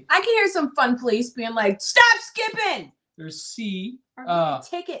Sunday. I can hear some fun police being like, "Stop skipping!" There's C.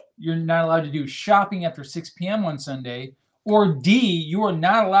 Ticket. You're not allowed to do shopping after 6 p.m. on Sunday. Or D, you are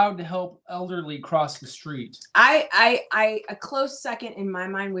not allowed to help elderly cross the street. A close second in my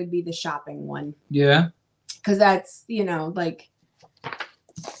mind would be the shopping one. Yeah. Because that's, like.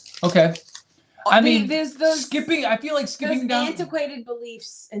 Okay. I mean, there's those skipping. I feel like skipping down antiquated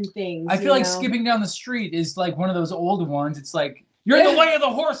beliefs and things. I feel like skipping down the street is like one of those old ones. It's like you're in the way of the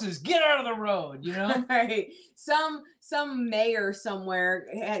horses. Get out of the road. You know. Right. Some mayor somewhere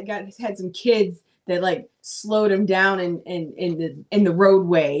had some kids that like slowed him down in the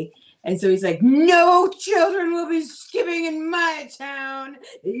roadway. And so he's like, no children will be skipping in my town.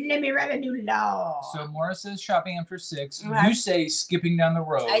 Let me write a new law. So Morris says shopping after 6. Okay. You say skipping down the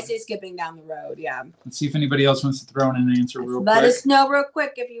road. I say skipping down the road, yeah. Let's see if anybody else wants to throw in an answer real quick. Let us know real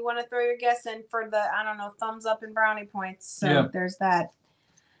quick if you want to throw your guess in for the, I don't know, thumbs up and brownie points. So there's that.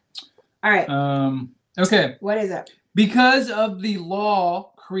 All right. Okay. What is it? Because of the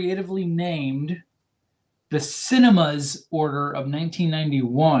law creatively named the Cinemas Order of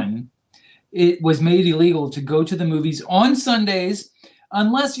 1991, it was made illegal to go to the movies on Sundays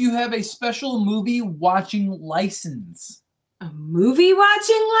unless you have a special movie watching license. A movie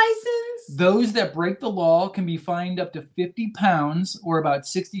watching license? Those that break the law can be fined up to £50 or about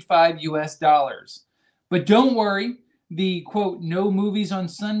 $65 US. But don't worry, the quote, no movies on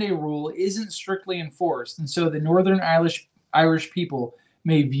Sunday rule isn't strictly enforced. And so the Northern Irish people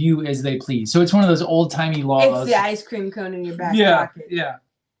may view as they please. So it's one of those old-timey laws. It's the ice cream cone in your back pocket. Yeah.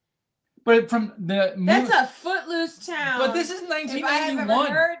 But from the That's a footloose town. But this is 1991. If I have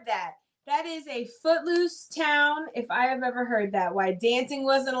ever heard that. That is a footloose town. If I have ever heard that. Why dancing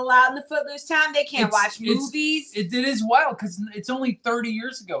wasn't allowed in the footloose town. They can't watch movies. It is wild because it's only 30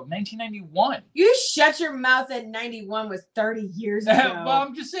 years ago, 1991. You shut your mouth that 91 was 30 years ago. Well,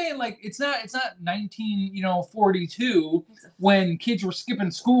 I'm just saying, like, it's not 1942 when kids were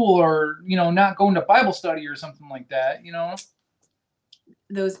skipping school or, not going to Bible study or something like that,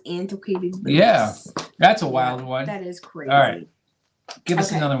 Those antiquated beliefs. Yeah, that's a wild one. That is crazy. All right. Give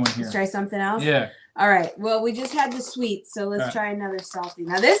us another one here. Let's try something else? Yeah. All right. Well, we just had the sweet, so let's try another salty.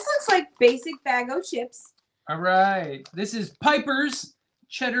 Now, this looks like basic Faggo chips. All right. This is Piper's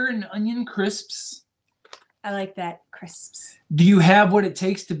Cheddar and Onion Crisps. I like that. Crisps. Do you have what it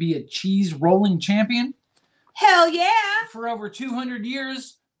takes to be a cheese rolling champion? Hell yeah! For over 200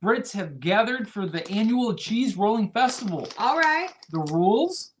 years, Brits have gathered for the annual cheese rolling festival. All right. The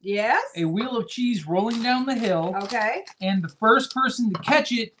rules? Yes. A wheel of cheese rolling down the hill. Okay. And the first person to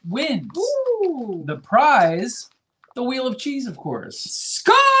catch it wins. Ooh. The prize, the wheel of cheese, of course.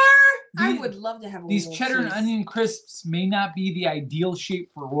 Score! I would love to have a These wheel of cheddar and cheese. onion crisps may not be the ideal shape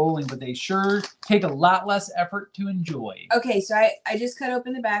for rolling, but they sure take a lot less effort to enjoy. Okay, so I just cut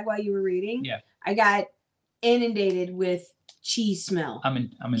open the bag while you were reading. Yeah. I got inundated with cheese smell. I'm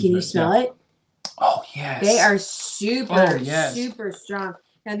in. Can you smell it? Oh yes. They are super, yes. super strong.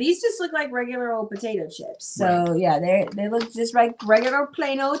 Now these just look like regular old potato chips. So yeah, they look just like regular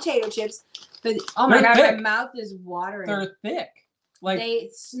plain old potato chips. But oh my god, thick. my mouth is watering. They're thick. Like they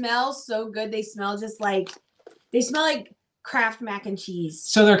smell so good. They smell just like Kraft mac and cheese.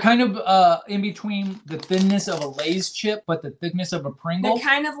 So they're kind of in between the thinness of a Lay's chip, but the thickness of a Pringle. They're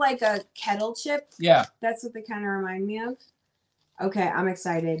kind of like a kettle chip. Yeah. That's what they kind of remind me of. Okay, I'm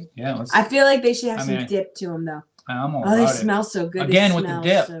excited. Yeah. I feel like they should have some dip to them though. I'm all oh, they about smell so good. Again they with the smell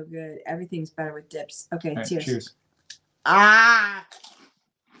dip. So good. Everything's better with dips. Okay, right, cheers. Cheers. Ah.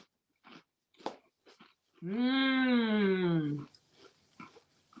 Mmm.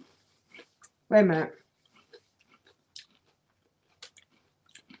 Wait a minute.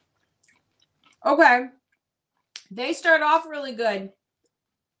 Okay. They start off really good.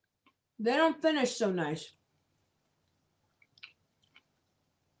 They don't finish so nice.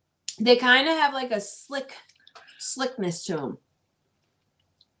 They kind of have like a slickness to them.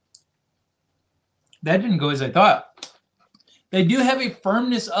 That didn't go as I thought. They do have a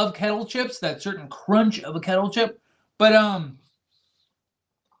firmness of kettle chips, that certain crunch of a kettle chip, but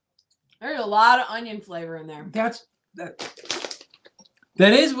there's a lot of onion flavor in there. That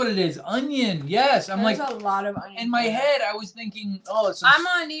is what it is. Onion. Yes. There's a lot of onion. In my flavor. head, I was thinking, oh, it's I'm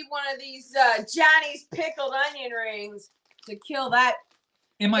gonna need one of these Johnny's pickled onion rings to kill that.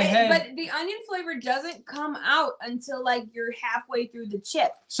 In my head. But the onion flavor doesn't come out until like you're halfway through the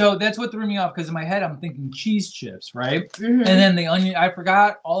chip. So that's what threw me off, because in my head I'm thinking cheese chips, right? Mm-hmm. And then the onion, I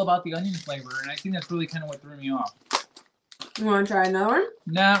forgot all about the onion flavor, and I think that's really kind of what threw me off. You want to try another one?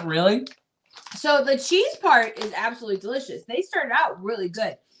 Not really. So the cheese part is absolutely delicious. They started out really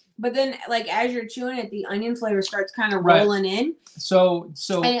good. But then like as you're chewing it, the onion flavor starts kind of rolling in. So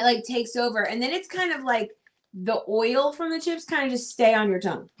and it like takes over. And then it's kind of like the oil from the chips kind of just stay on your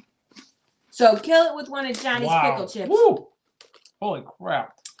tongue. So kill it with one of Johnny's pickle chips. Woo! Holy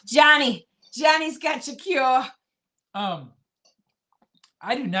crap. Johnny's got your cure.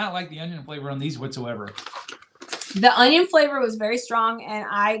 I do not like the onion flavor on these whatsoever. The onion flavor was very strong, and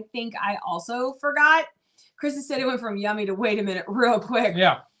I think I also forgot. Kristen said it went from yummy to wait a minute real quick.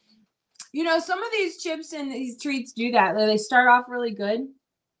 Yeah. You know, some of these chips and these treats do that. They start off really good,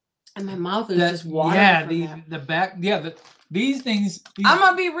 and my mouth is just watering. Yeah, the back. Yeah, these things. I'm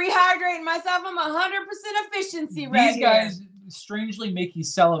gonna be rehydrating myself. I'm 100% efficiency right These guys strangely make you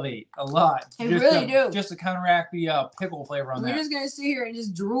salivate a lot. They really do. Just to counteract the pickle flavor on that. We're just gonna sit here and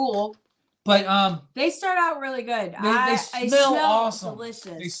just drool. But they start out really good. They smell awesome. Delicious.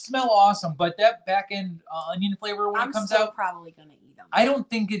 They smell awesome, but that back end onion flavor when it comes out, probably gonna eat them. I don't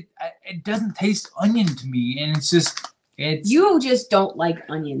think it doesn't taste onion to me, and you just don't like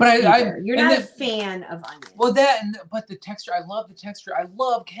onions. But you're not a fan of onions. Well, but the texture, I love the texture. I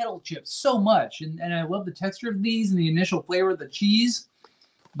love kettle chips so much, and I love the texture of these and the initial flavor of the cheese.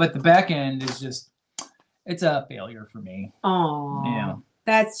 But the back end is it's a failure for me. Oh, yeah.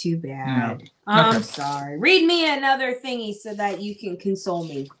 That's too bad. Yeah. I'm sorry. Read me another thingy so that you can console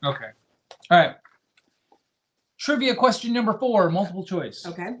me. Okay. All right. Trivia question number 4, multiple choice.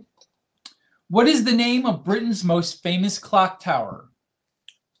 Okay. What is the name of Britain's most famous clock tower?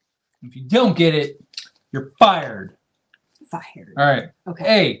 If you don't get it, you're fired. Fired. All right. Okay.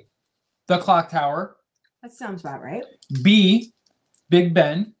 A, the clock tower. That sounds about right. B, Big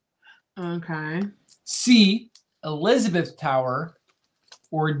Ben. Okay. C, Elizabeth Tower.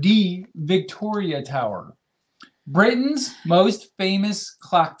 Or D, Victoria Tower. Britain's most famous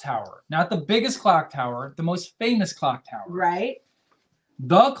clock tower. Not the biggest clock tower, the most famous clock tower. Right.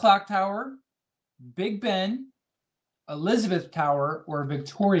 The clock tower, Big Ben, Elizabeth Tower, or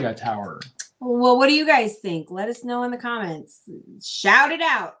Victoria Tower. Well, what do you guys think? Let us know in the comments. Shout it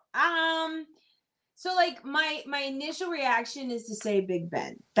out. So like my initial reaction is to say Big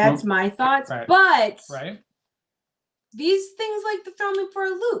Ben. That's my thoughts. Right. But right. These things like to throw me for a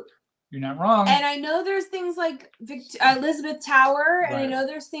loop. You're not wrong. And I know there's things like Elizabeth Tower, and I know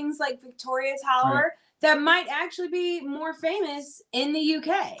there's things like Victoria Tower that might actually be more famous in the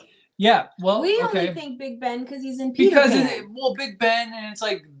UK. Yeah, well, we okay. only think Big Ben because he's in Peter Pan. Big Ben, and it's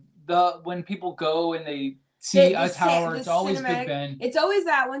like when people go and they see a tower, it's always Big Ben. It's always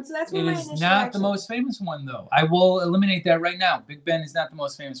that one, so that's it is not the most famous one, though. I will eliminate that right now. Big Ben is not the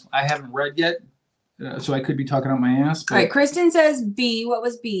most famous one. I haven't read yet, so I could be talking out my ass. But... All right, Kristen says B. What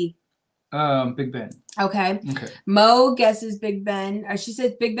was B? Big Ben. Okay. Mo guesses Big Ben. She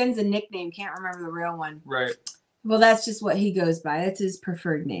says Big Ben's a nickname. Can't remember the real one. Right. Well, that's just what he goes by. That's his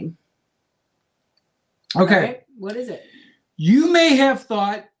preferred name. Okay. Right. What is it? You may have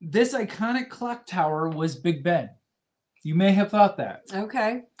thought this iconic clock tower was Big Ben. You may have thought that.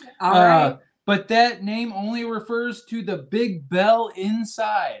 Okay. All right. But that name only refers to the big bell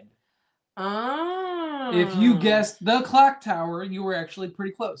inside. Oh. If you guessed the clock tower, you were actually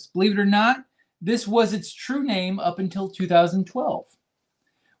pretty close. Believe it or not, this was its true name up until 2012,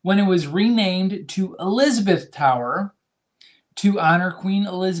 when it was renamed to Elizabeth Tower to honor Queen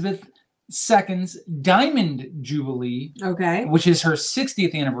Elizabeth II's Diamond Jubilee. Okay. Which is her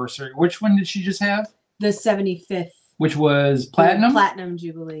 60th anniversary. Which one did she just have? The 75th. Which was Platinum? Platinum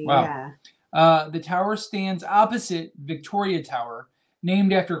Jubilee, wow. Yeah. The tower stands opposite Victoria Tower,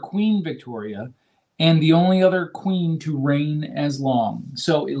 named after Queen Victoria, and the only other queen to reign as long.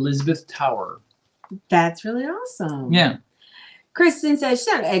 So, Elizabeth Tower. That's really awesome. Yeah. Kristen says she's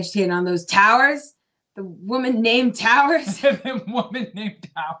not educated on those towers. The woman named Towers. The woman named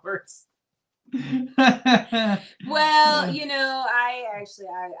Towers. Well, you know, I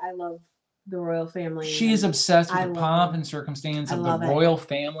love the royal family. She is obsessed with the pomp and circumstance of the royal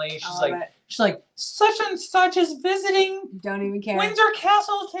family. She's like, such and such is visiting. Don't even care. Windsor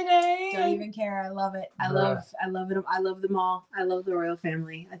Castle today. Don't even care. I love it. I love it. I love them all. I love the royal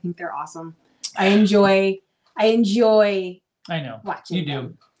family. I think they're awesome. I enjoy I know. Watching you do.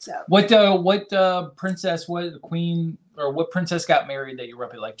 them, so what princess, what queen, or what princess got married that you were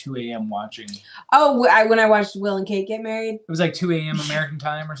up at like 2 a.m. watching? Oh, when I watched Will and Kate get married. It was like 2 a.m. American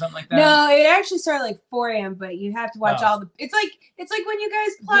time or something like that? No, it actually started like 4 a.m., but you have to watch all the... It's like when you guys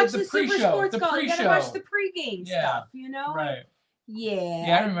watch the Super Sports Call. You got to watch the pregame stuff, you know? Right. Yeah.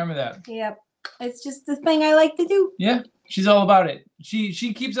 Yeah, I remember that. Yep. It's just the thing I like to do. Yeah, she's all about it.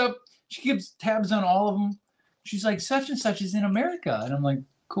 She keeps tabs on all of them. She's like, such and such is in America. And I'm like,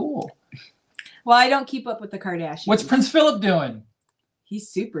 cool. Well, I don't keep up with the Kardashians. What's Prince Philip doing? He's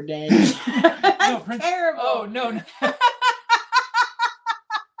super dead. No, Prince, terrible. Oh, no.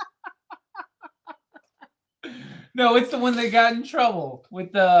 No, it's the one that got in trouble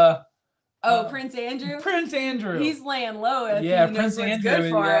with the... Prince Andrew? Prince Andrew. He's laying low if yeah, he Prince knows what's Andrew,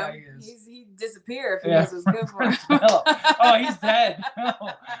 good for him. He'd disappear if he knows what's good for him. Oh, he's dead.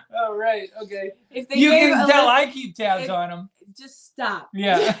 Oh, right. Okay. If they you can tell I keep tabs on him. Just stop.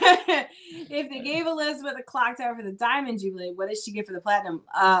 Yeah. If they gave Elizabeth a clock tower for the Diamond Jubilee, what did she get for the Platinum?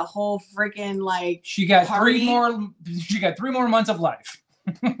 A whole freaking like she got party? 3 more. She got 3 more months of life.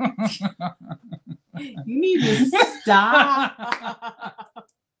 You need to stop.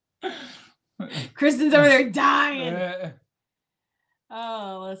 Kristen's over there dying.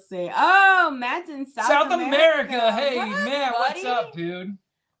 Oh, let's see. Oh, Matt's in South America. Hey, what up, Matt, buddy? what's up, dude?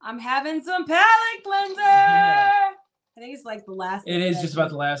 I'm having some palate cleanser. Yeah. I think it's like the last. It is just about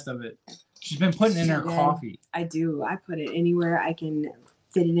the last of it. She's been putting in her coffee. I do. I put it anywhere I can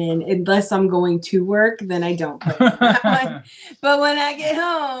fit it in. Unless I'm going to work, then I don't put it in. But when I get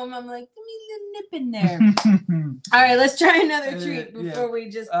home, I'm like, give me a little nip in there. All right, let's try another treat before we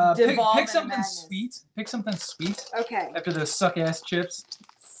just devolve pick something madness. sweet. Pick something sweet. Okay. After the suck-ass chips.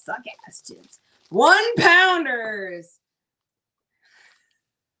 Suck-ass chips. 1 pounders.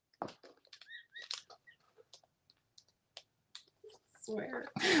 Swear.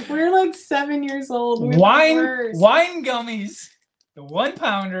 We're like 7 years old. Wine gummies. The 1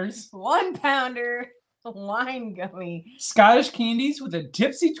 pounders. 1 pounder wine gummy. Scottish candies with a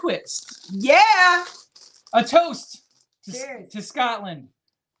tipsy twist. Yeah. A toast to Scotland.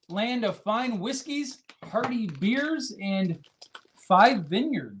 Land of fine whiskeys, hearty beers, and 5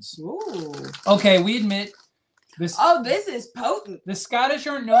 vineyards. Ooh. Okay, we admit this. Oh, this is potent. The Scottish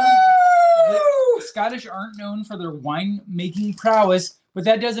aren't known. The Scottish aren't known for their wine making prowess, but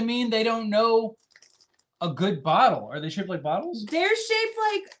that doesn't mean they don't know a good bottle. Are they shaped like bottles? They're shaped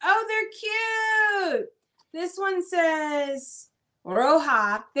like, oh, they're cute. This one says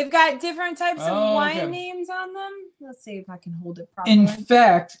Roja. They've got different types of wine names on them. Let's see if I can hold it properly. In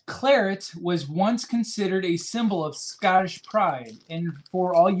fact, claret was once considered a symbol of Scottish pride. And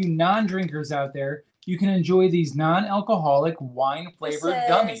for all you non-drinkers out there, you can enjoy these non-alcoholic wine-flavored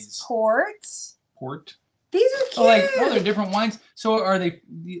gummies. Port. These are cute. Oh, they're different wines. So are they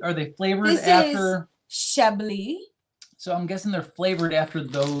flavored after? Chablis. So I'm guessing they're flavored after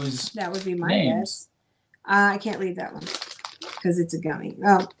those. That would be my names. guess. I can't read that one because it's a gummy.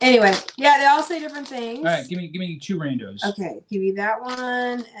 Oh, anyway, yeah, they all say different things. All right, give me 2 randos. Okay, give you that one,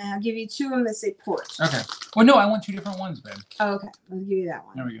 and I'll give you 2 of them that say port. Okay. Well, no, I want 2 different ones, babe. Oh, okay, I'll give you that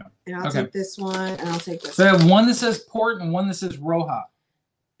one. There we go. And I'll take this one, and I'll take this So I one. have one that says port and one that says Roja.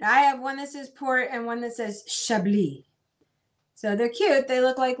 I have one that says port and one that says Chablis. So they're cute. They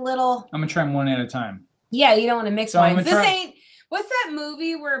look like little. I'm gonna try them one at a time. Yeah, you don't want to mix So wines. This ain't. What's that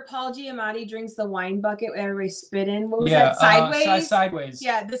movie where Paul Giamatti drinks the wine bucket where everybody spit in? What was that? Sideways? Sideways.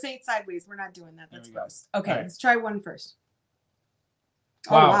 Yeah, this ain't Sideways. We're not doing that. That's gross. Okay, right. let's try one first.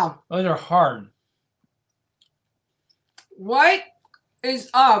 Wow. Oh, wow. Those are hard. What is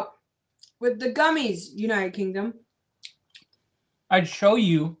up with the gummies, United Kingdom? I'd show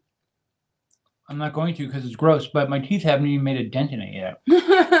you. I'm not going to because it's gross, but my teeth haven't even made a dent in it yet.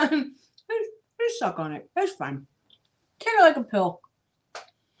 Just suck on it. That's fine. Take it like a pill.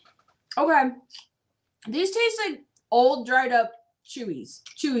 Okay. These taste like old, dried up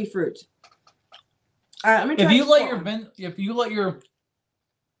chewy fruits. All right, let me try. If you let your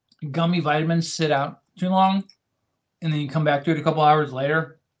gummy vitamins sit out too long, and then you come back to it a couple hours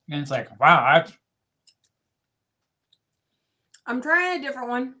later, and it's like, wow, I'm trying a different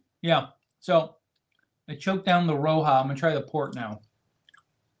one. yeah. So I choked down the Roja. I'm gonna try the port now.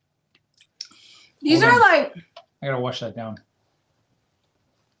 These are like. I gotta wash that down.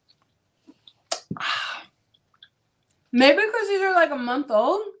 Maybe because these are like a month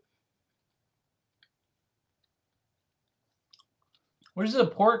old. What is the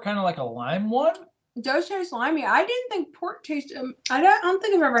port? Kind of like a lime one? It does taste slimy. I didn't think port tasted. I don't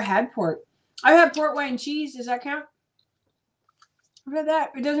think I've ever had port. I've had port wine cheese. Does that count? I've had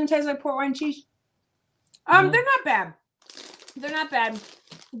that. It doesn't taste like port wine cheese. They're not bad. They're not bad.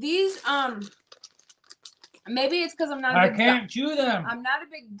 These maybe it's because I'm not. I can't chew them. I'm not a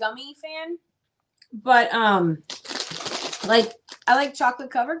big gummy fan, but like I like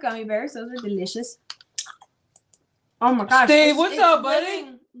chocolate covered gummy bears. Those are delicious. Oh my gosh, Steve, what's up,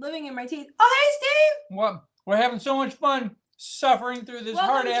 buddy? Living in my teeth. Oh, hey, Steve. What? We're having so much fun suffering through this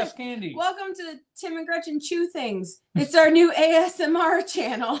hard-ass candy. Welcome to Tim and Gretchen Chew Things. It's our new ASMR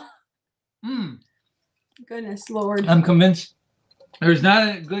channel. Goodness Lord. I'm convinced there's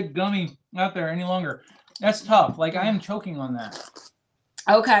not a good gummy out there any longer. That's tough. Like, I am choking on that.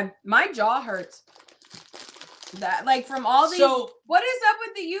 Okay. My jaw hurts. That, like, from all these. So, what is up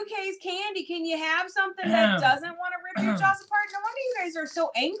with the UK's candy? Can you have something that doesn't want to rip your jaws apart? No wonder you guys are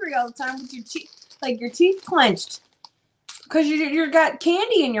so angry all the time with your teeth, like your teeth clenched. Because you got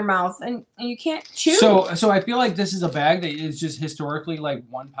candy in your mouth and you can't chew. So I feel like this is a bag that is just historically like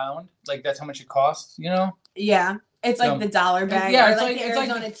 £1. Like, that's how much it costs, you know? Yeah. It's like the dollar bag. Yeah, or like the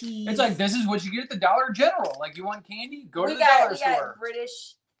Arizona teas. It's like, this is what you get at the Dollar General. Like, you want candy? Go to the dollar store. Got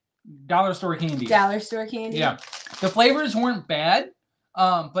British dollar store candy. Dollar store candy. Yeah. The flavors weren't bad,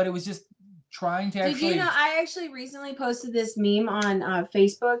 but it was just trying to actually. Did you know, I actually recently posted this meme on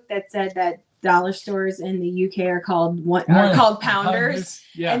Facebook that said that dollar stores in the UK are called pounders.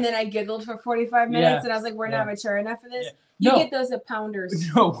 Yeah. And then I giggled for 45 minutes and I was like, we're not mature enough for this. Yeah. You get those at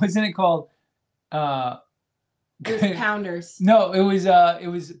Pounders. No, wasn't it called it was Pounders. No, it was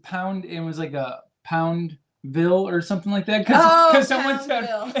pound. It was like a Poundville or something like that. Because someone said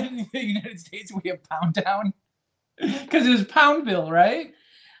in the United States we have Pound Town. Because it was Poundville, right?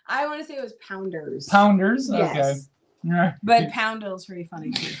 I want to say it was Pounders. Pounders? Yes. Okay. But Poundville's pretty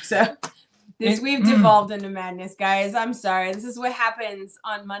funny too. So we've devolved into madness, guys. I'm sorry. This is what happens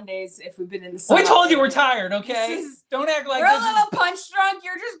on Mondays if we've been in the sun. We told you we're tired, okay? Don't act like we're a little punch drunk.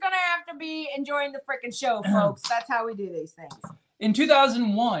 You're just going to have to be enjoying the freaking show, folks. That's how we do these things. In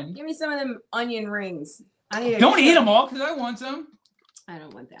 2001. Give me some of them onion rings. Don't eat them all because I want some. I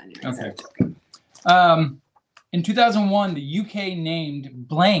don't want the onion rings. Okay. In 2001, the UK named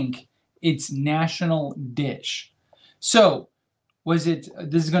blank its national dish. So, this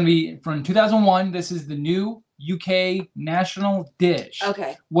is going to be from 2001, this is the new UK national dish.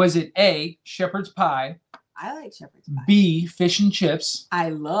 Okay. Was it A, shepherd's pie? I like shepherd's pie. B, fish and chips? I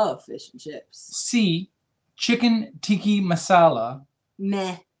love fish and chips. C, chicken tikka masala?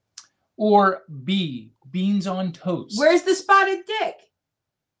 Meh. Or B, beans on toast? Where's the spotted dick?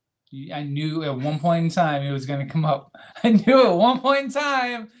 I knew at one point in time it was going to come up. I knew at one point in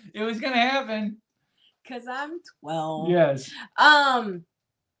time it was going to happen. Because I'm 12. Yes. I'm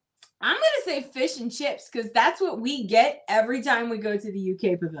going to say fish and chips because that's what we get every time we go to the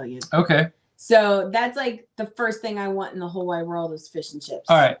UK pavilion. Okay. So that's like the first thing I want in the whole wide world is fish and chips.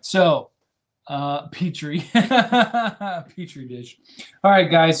 All right. So Petri. Petri dish. All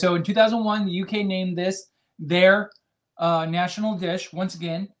right, guys. So in 2001, the UK named this their national dish. Once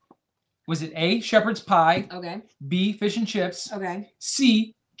again, was it A, shepherd's pie? Okay. B, fish and chips? Okay.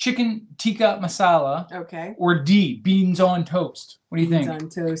 C, chicken tikka masala? Okay. Or D, beans on toast? What do you think? Beans on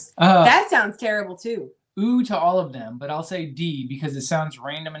toast. That sounds terrible too. Ooh to all of them, but I'll say D because it sounds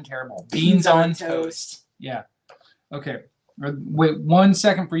random and terrible. Beans on toast. Yeah. Okay. Wait 1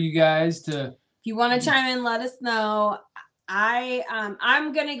 second for you guys to. If you want to chime in, let us know.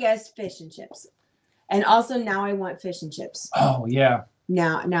 I'm gonna guess fish and chips, and also now I want fish and chips. Oh yeah.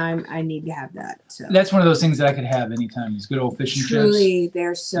 Now I need to have that. So that's one of those things that I could have anytime. These good old fish and chips. Truly,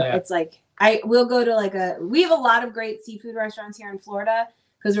 they're so. Yeah. It's like we'll go to we have a lot of great seafood restaurants here in Florida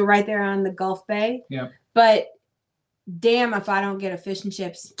because we're right there on the Gulf Bay. Yeah. But damn, if I don't get a fish and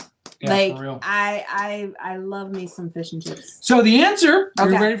chips. Yeah, for real. I love me some fish and chips. So the answer, are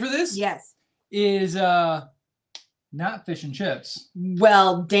you ready for this? Yes. Is not fish and chips.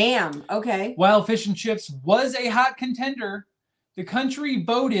 Well, damn. Okay. While fish and chips was a hot contender, the country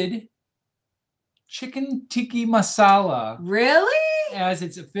voted chicken tikka masala. Really? As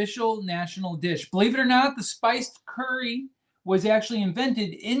its official national dish. Believe it or not, the spiced curry was actually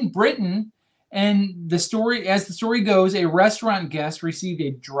invented in Britain. And as the story goes, a restaurant guest received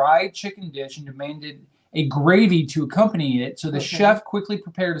a dried chicken dish and demanded a gravy to accompany it. So the chef quickly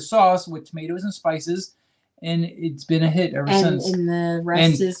prepared a sauce with tomatoes and spices, and it's been a hit ever since. And the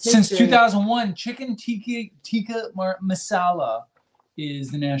rest is history. Since 2001, chicken tikka masala is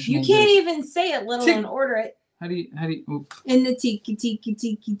the national dish. You can't even say it, let alone order it. How do you? Oops. In the tiki.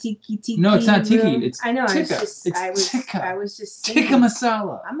 No, it's not tiki. Room. It's I know. tikka. I was just saying. Tikka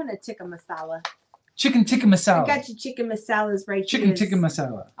masala. I'm gonna tikka masala. Chicken tikka masala. I got your chicken masalas right here. Chicken tikka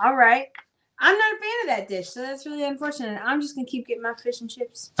masala. All right. I'm not a fan of that dish, so that's really unfortunate. I'm just gonna keep getting my fish and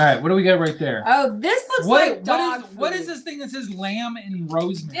chips. All right, what do we got right there? Oh, this looks like dog food. What is this thing that says lamb and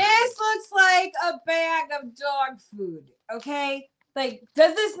rosemary? This looks like a bag of dog food. Okay. Like,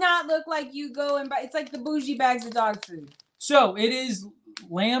 does this not look like you go and buy? It's like the bougie bags of dog food. So it is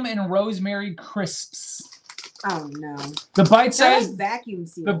lamb and rosemary crisps. Oh no! The bite-sized vacuum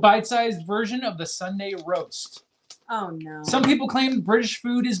seal. The bite-sized version of the Sunday roast. Oh no! Some people claim British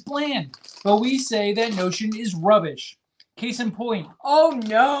food is bland, but we say that notion is rubbish. Case in point. Oh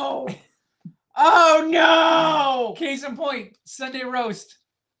no! Oh no! Case in point. Sunday roast.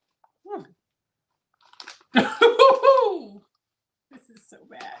 This is so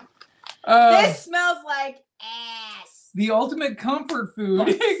bad. This smells like ass. The ultimate comfort food.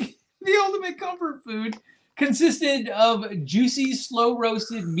 The ultimate comfort food consisted of juicy,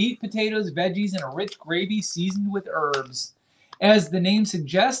 slow-roasted meat, potatoes, veggies, and a rich gravy seasoned with herbs. As the name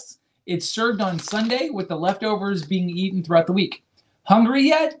suggests, it's served on Sunday with the leftovers being eaten throughout the week. Hungry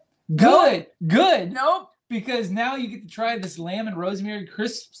yet? Good. Good. Nope. Because now you get to try this lamb and rosemary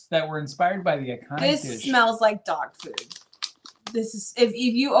crisps that were inspired by the iconic dish. This smells like dog food. This is if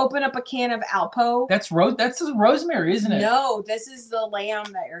you open up a can of Alpo. That's the rosemary, isn't it? No, this is the lamb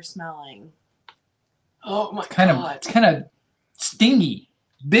that you're smelling. Oh my god. It's kind of stingy,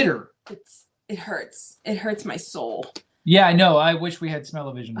 bitter. It hurts. It hurts my soul. Yeah, I know. I wish we had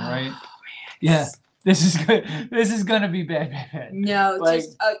smell-o-vision, right? Oh, man. Yeah. This is good. This is gonna be bad. No,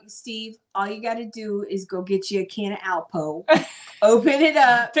 just Steve. All you got to do is go get you a can of Alpo, open it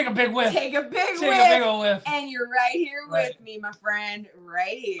up, take a big whiff, take a big old whiff, and you're right here with me, my friend,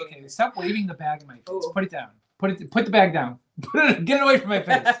 right here. Okay, stop waving the bag in my face. Oh. Put it down. Put the bag down. Get it away from my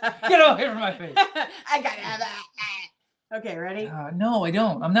face. Get away from my face. I gotta have that. Okay, ready? No, I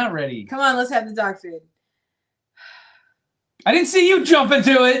don't. I'm not ready. Come on, let's have the dog food. I didn't see you jump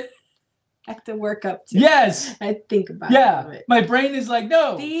into it. I have to work up to it. I think about it. My brain is like,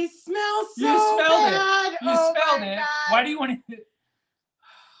 no. These smell so bad. You smelled it. Why do you want to?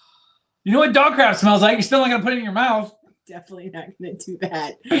 You know what dog crap smells like? You're still not going to put it in your mouth. Definitely not going to do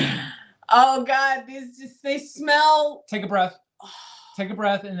that. Oh, God. They smell. Take a breath. Take a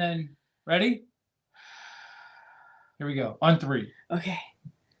breath and then, ready? Here we go. On 3. Okay.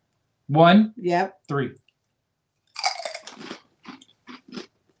 1. Yep. 3.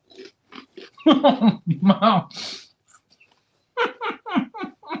 Mom.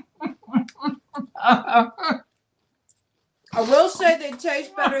 I will say they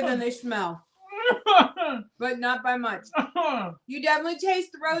taste better than they smell, but not by much. You definitely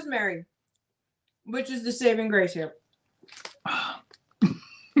taste the rosemary, which is the saving grace here.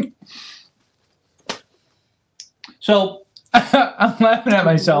 So I'm laughing at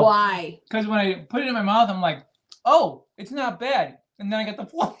myself. Why? Because when I put it in my mouth, I'm like, oh, it's not bad. And then I got the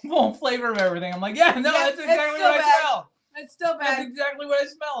full flavor of everything. I'm like, yeah, no, that's exactly what I smelled. It's still bad. That's exactly what I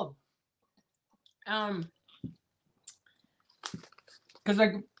smelled. Because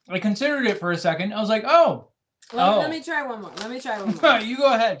I considered it for a second. I was like, oh. Let me try one more. You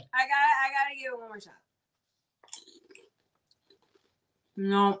go ahead. I gotta give it one more shot.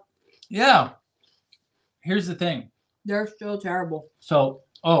 No. Yeah. Here's the thing. They're still terrible. So,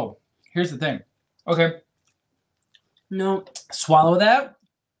 here's the thing. Okay. No. Swallow that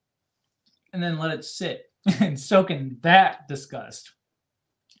and then let it sit and soak in that disgust.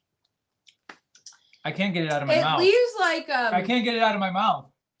 I can't get it out of my mouth. It leaves like I can't get it out of my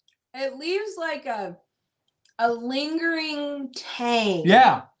mouth. It leaves like a lingering tang.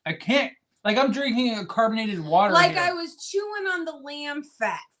 Yeah, I can't. Like I'm drinking a carbonated water. Like here. I was chewing on the lamb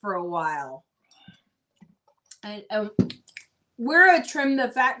fat for a while. And we're a trim the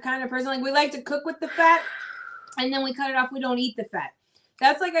fat kind of person. Like we like to cook with the fat, and then we cut it off. We don't eat the fat.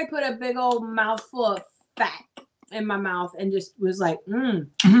 That's like I put a big old mouthful of fat in my mouth and just was like,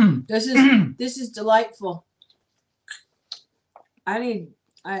 this is delightful. I'm.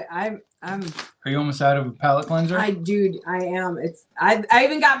 Are you almost out of a palate cleanser? I am. I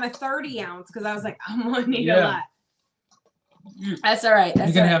even got my 30 ounce because I was like, I'm gonna need a lot. That's all right.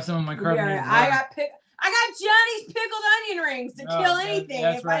 You can have some of my carbonated water. I got Johnny's pickled onion rings to kill anything.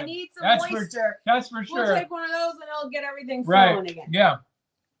 If I need some moisture, that's for sure. We'll take one of those and it'll get everything flowing again. Yeah.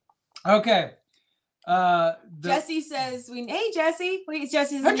 Okay. Jesse says hey Jesse.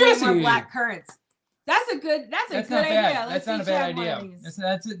 Jesse says we need more black currants. That's a good idea. That's not a bad idea.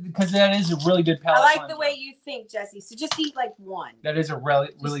 That's because that is a really good palate. I like cleanser. the way you think, Jesse. So just eat like one. That is a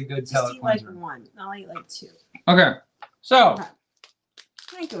really good palate cleanser. Just eat like one. I'll eat like two. Okay. So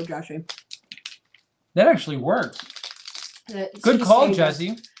thank you, Joshua. That actually worked. Good call,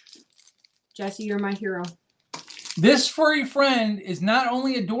 Jesse. Jesse, you're my hero. This furry friend is not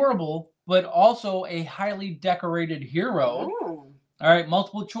only adorable, but also a highly decorated hero. Oh. All right,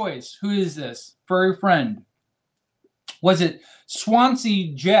 multiple choice. Who is this furry friend? Was it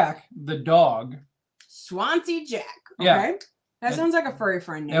Swansea Jack the dog? Swansea Jack. Okay. Yeah. That sounds like a furry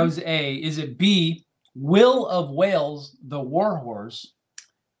friend name. That was A. Is it B, Will of Wales the warhorse?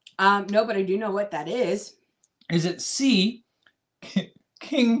 No, but I do know what that is. Is it C,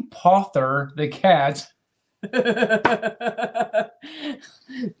 King Pother the cat?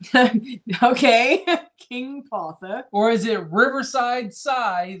 Okay, King Pother. Or is it Riverside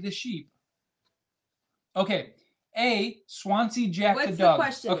Sigh the sheep? Okay, A, Swansea Jack the dog.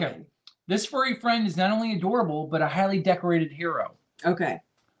 What's the question? Okay, then? This furry friend is not only adorable, but a highly decorated hero. Okay.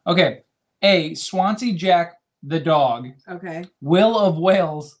 Okay, A, Swansea Jack the dog. Okay. Will of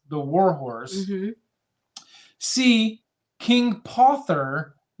Wales the warhorse. Mm-hmm. C, King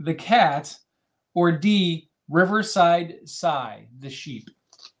Pother the cat. Or D, Riverside Sigh the sheep.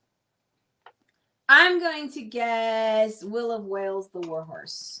 I'm going to guess Will of Wales the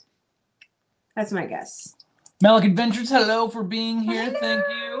warhorse. That's my guess. Malik Adventures, hello for being here. Hello. Thank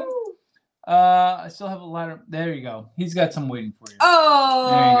you. I still have a lot of... There you go. He's got some waiting for you. Oh.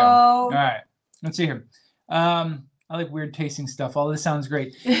 There you go. All right. Let's see here. I like weird tasting stuff. All this sounds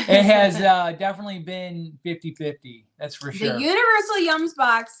great. It has definitely been 50-50. That's for sure. The Universal Yums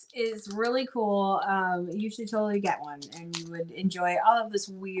box is really cool. You should totally get one, and you would enjoy all of this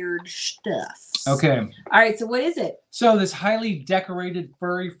weird stuff. Okay. All right. So what is it? So this highly decorated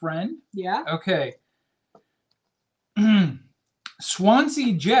furry friend. Yeah. Okay.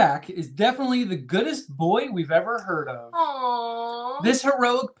 Swansea Jack is definitely the goodest boy we've ever heard of. Aww. This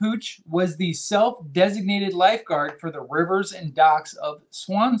heroic pooch was the self-designated lifeguard for the rivers and docks of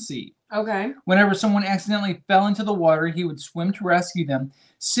Swansea. Okay. Whenever someone accidentally fell into the water, he would swim to rescue them,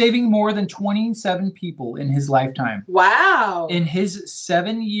 saving more than 27 people in his lifetime. Wow. In his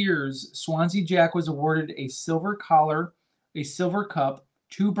 7 years, Swansea Jack was awarded a silver collar, a silver cup,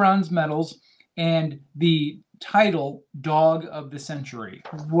 2 bronze medals, and the title Dog of the Century.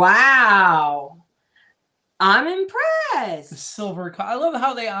 Wow. I'm impressed. The silver collar. I love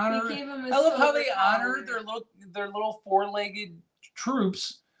how they honor. I love how they honor their little 4-legged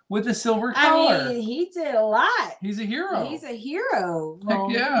troops with a silver collar. I mean, he did a lot. He's a hero. He's a hero. Heck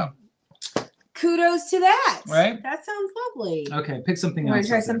yeah. Kudos to that. Right? That sounds lovely. Okay, pick something else. Want to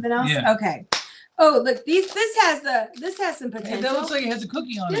try something else? Yeah. Okay. Oh, look, this has some potential. Hey, that looks like it has a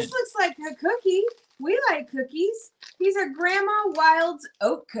cookie on it. This looks like a cookie. We like cookies. These are Grandma Wild's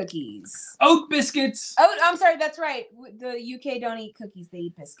oat cookies. Oat biscuits. Oh, I'm sorry. That's right. The UK don't eat cookies. They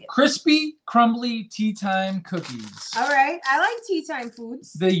eat biscuits. Crispy, crumbly tea time cookies. All right. I like tea time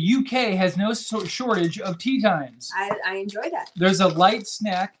foods. The UK has no shortage of tea times. I enjoy that. There's a light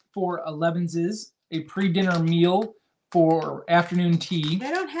snack for 11s, a pre-dinner meal for afternoon tea.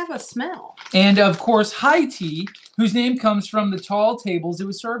 They don't have a smell. And, of course, high tea, whose name comes from the tall tables it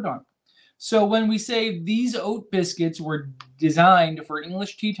was served on. So when we say these oat biscuits were designed for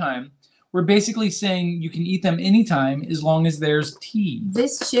English tea time, we're basically saying you can eat them anytime as long as there's tea.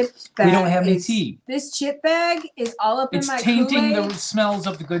 This chip bag. We don't have any tea. This chip bag is all up in my It's tainting Kool-Aid. the smells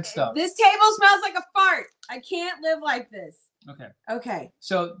of the good stuff. This table smells like a fart. I can't live like this. Okay. Okay.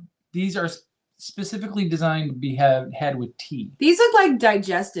 So these are specifically designed to be had with tea. These look like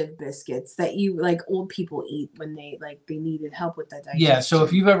digestive biscuits that you like old people eat when they needed help with that digestion. Yeah, so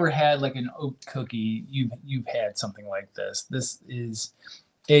if you've ever had like an oat cookie, you've had something like this. This is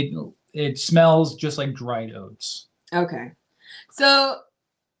it smells just like dried oats. Okay. So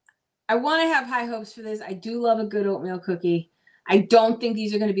I want to have high hopes for this. I do love a good oatmeal cookie. I don't think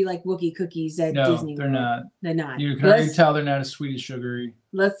these are going to be like Wookiee cookies at Disney. No, they're not. They're not. You can already tell they're not as sweet as sugary.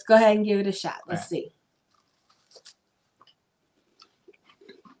 Let's go ahead and give it a shot. Let's see.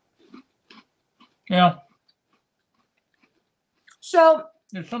 Yeah. So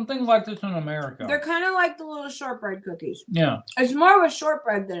there's something like this in America. They're kind of like the little shortbread cookies. Yeah. It's more of a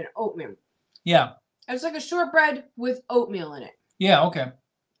shortbread than an oatmeal. Yeah. It's like a shortbread with oatmeal in it. Yeah, okay.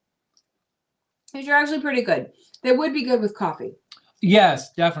 These are actually pretty good. They would be good with coffee.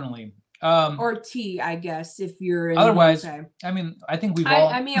 Yes, definitely. Or tea, I guess, if you're in otherwise, the UK. I mean, I think we've all...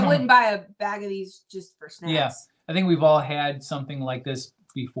 I mean, I wouldn't buy a bag of these just for snacks. Yeah, I think we've all had something like this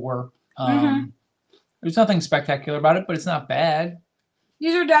before. There's nothing spectacular about it, but it's not bad.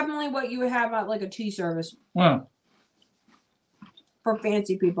 These are definitely what you would have at like a tea service. Well, for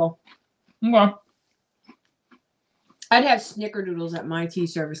fancy people. Okay. I'd have snickerdoodles at my tea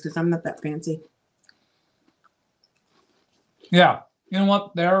service because I'm not that fancy. Yeah. You know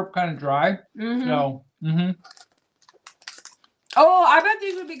what? They're kind of dry. So, Oh, I bet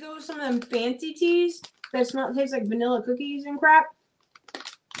these would be good with some of them fancy teas that taste like vanilla cookies and crap.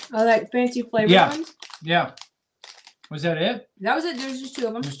 Oh, like fancy flavored ones. Yeah. Was that it? That was it. There's just two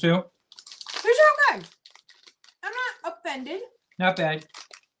of them. Just two? These are okay. I'm not offended. Not bad.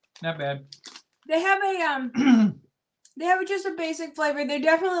 Not bad. They have a they have just a basic flavor. They're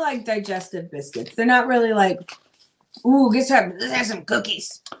definitely like digestive biscuits. They're not really like, ooh, let's have some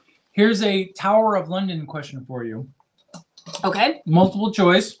cookies. Here's a Tower of London question for you. Okay. Multiple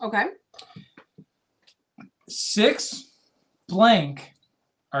choice. Okay. 6 blank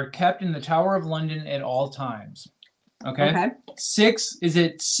are kept in the Tower of London at all times. Okay. 6, is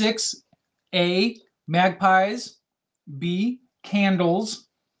it 6 A, magpies, B, candles,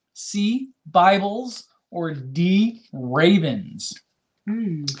 C, Bibles, or D, ravens?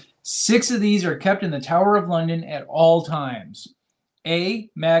 6 of these are kept in the Tower of London at all times. A,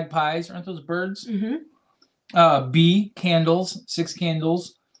 magpies, aren't those birds? B, candles, 6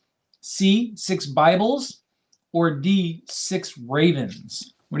 candles. C, 6 Bibles, or D, 6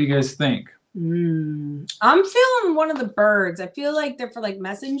 ravens? What do you guys think? I'm feeling one of the birds. I feel like they're for like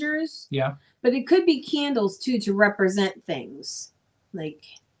messengers. Yeah. But it could be candles too to represent things. Like,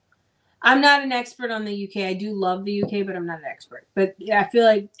 I'm not an expert on the UK. I do love the UK, but I'm not an expert. But yeah, I feel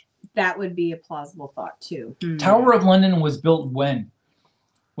like that would be a plausible thought too. Tower of London was built when?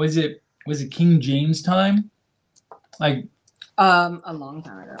 Was it King James time? Like a long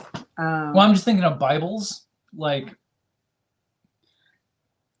time ago. Well, I'm just thinking of Bibles. Like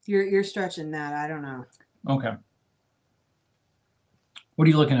you're stretching that. I don't know. Okay. What are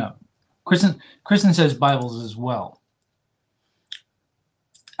you looking up? Kristen says Bibles as well.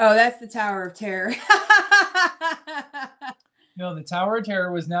 Oh, that's the Tower of Terror. No, the Tower of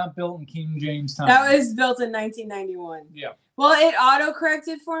Terror was not built in King James time. That was built in 1991. Yeah. Well, it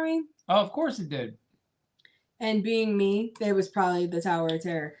auto-corrected for me. Oh, of course it did. And being me, it was probably the Tower of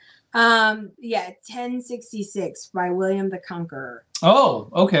Terror. Yeah, 1066 by William the Conqueror. Oh,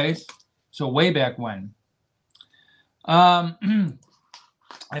 okay. So way back when. I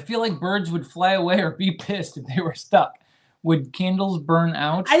feel like birds would fly away or be pissed if they were stuck. Would candles burn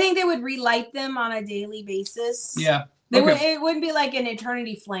out? I think they would relight them on a daily basis. Yeah. It wouldn't be like an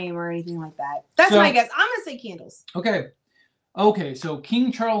eternity flame or anything like that. That's my guess. I'm going to say candles. Okay. Okay, so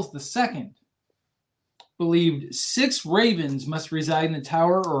King Charles II believed 6 ravens must reside in the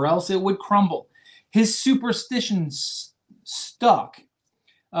tower or else it would crumble. His superstition stuck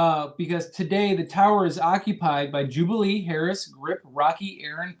because today the tower is occupied by Jubilee, Harris, Grip, Rocky,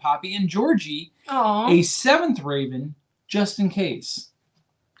 Aaron, Poppy, and Georgie. Aww. A 7th raven, just in case.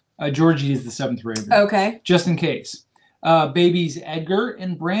 Georgie is the 7th raven. Okay. Just in case. Babies Edgar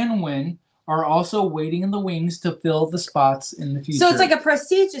and Branwyn are also waiting in the wings to fill the spots in the future. So it's like a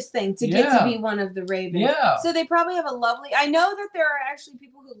prestigious thing to get to be one of the ravens. Yeah. So they probably have a lovely... I know that there are actually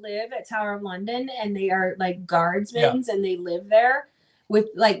people who live at Tower of London and they are like guardsmen and they live there with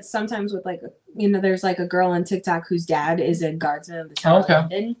like sometimes with like you know, there's like a girl on TikTok whose dad is a guardsman of the Tower of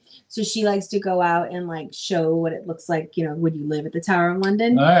London. So she likes to go out and like show what it looks like, you know, when you live at the Tower of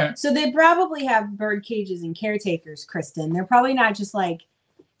London. All right. So they probably have bird cages and caretakers, Kristen. They're probably not just like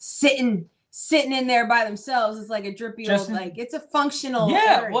sitting in there by themselves. It's like a drippy old, like it's a functional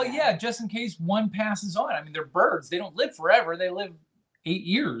area. Well, yeah, just in case one passes on. I mean, they're birds. They don't live forever. They live 8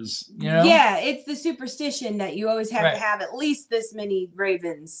 years, you know? Yeah, it's the superstition that you always have to have at least this many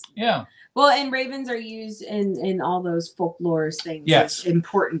ravens. Yeah. Well, and ravens are used in all those folklore things. Yes.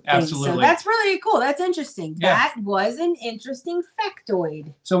 Important things. Absolutely. So that's really cool. That's interesting. Yeah. That was an interesting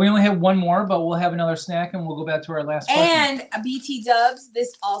factoid. So we only have one more, but we'll have another snack and we'll go back to our last question. And BT Dubs,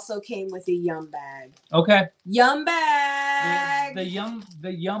 this also came with a yum bag. Okay. Yum bag. The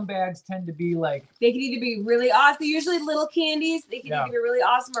yum bags tend to be like, they can either be really awesome. They're usually little candies. They can either be really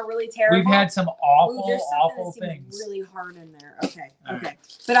awesome or really terrible. We've had some awful things. Really hard in there. Okay. Okay.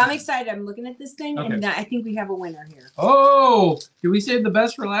 But I'm excited. I'm looking at this thing, and I think we have a winner here. Oh, did we save the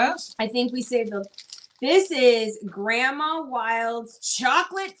best for last? I think we saved the. This is Grandma Wild's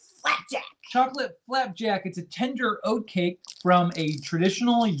chocolate flapjack. Chocolate flapjack. It's a tender oat cake from a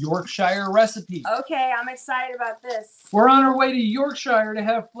traditional Yorkshire recipe. Okay, I'm excited about this. We're on our way to Yorkshire to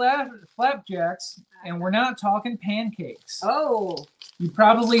have flapjacks, and we're not talking pancakes. Oh. You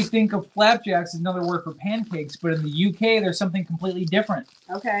probably think of flapjacks as another word for pancakes, but in the UK, there's something completely different.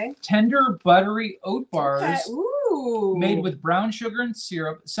 Okay. Tender, buttery oat bars Ooh. made with brown sugar and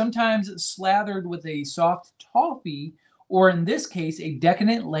syrup, sometimes slathered with a soft toffee, or in this case, a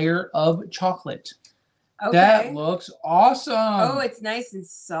decadent layer of chocolate. Okay. That looks awesome. Oh, it's nice and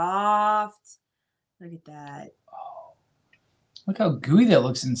soft. Look at that. Oh, look how gooey that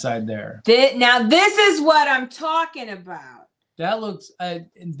looks inside there. Now, this is what I'm talking about. That looks.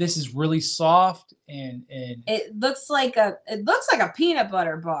 This is really soft and. It looks like a peanut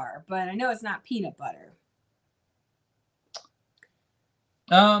butter bar, but I know it's not peanut butter.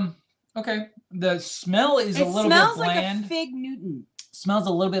 Okay. The smell is a little bit bland. It smells like a Fig Newton. Smells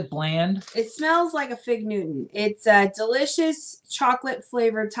a little bit bland. It smells like a Fig Newton. It's a delicious chocolate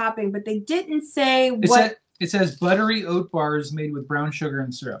flavored topping, but they didn't say what. It says buttery oat bars made with brown sugar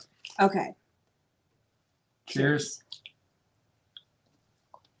and syrup. Okay. Cheers.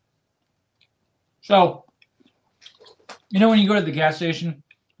 So, you know when you go to the gas station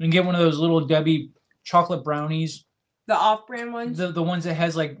and get one of those little Debbie chocolate brownies? The off-brand ones? The ones that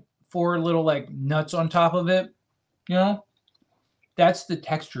has like 4 little like nuts on top of it, you know? That's the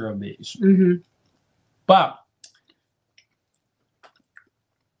texture of these. Mm-hmm. But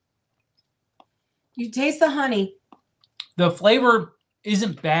you taste the honey. The flavor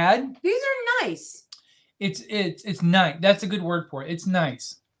isn't bad. These are nice. It's nice. That's a good word for it. It's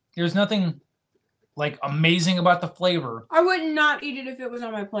nice. There's nothing like amazing about the flavor. I would not eat it if it was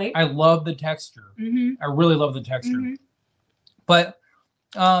on my plate. I love the texture. Mm-hmm. I really love the texture. Mm-hmm. But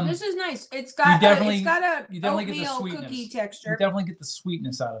this is nice. It's got a oatmeal cookie texture. You definitely get the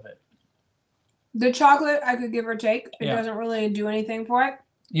sweetness out of it. The chocolate I could give or take. It doesn't really do anything for it.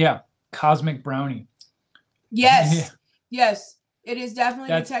 Yeah, cosmic brownie. Yes, yeah. Yes, it is definitely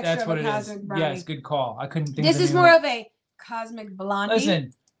the texture of a cosmic brownie. Yes, good call. I couldn't think. This is more of a cosmic blondie.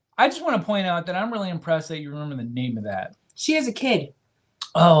 Listen, I just want to point out that I'm really impressed that you remember the name of that. She has a kid.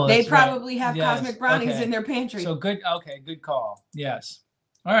 Oh, they probably have cosmic brownies in their pantry. So good. Okay, good call. Yes.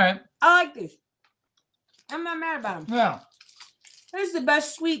 All right. I like this. I'm not mad about them. Yeah. This is the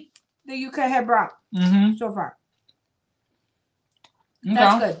best sweet the UK had brought so far. Okay.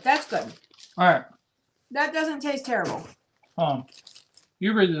 That's good. That's good. All right. That doesn't taste terrible.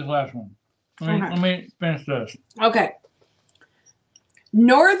 You read this last one. Let me finish this. Okay.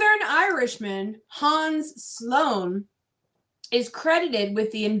 Northern Irishman Hans Sloane is credited with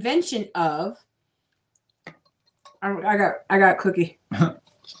the invention of. I got a cookie.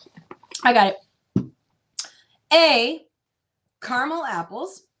 I got it. A, caramel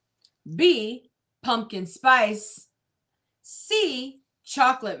apples. B, pumpkin spice. C,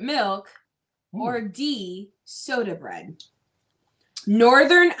 chocolate milk. Or D, soda bread.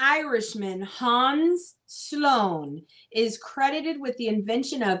 Northern Irishman Hans Sloane is credited with the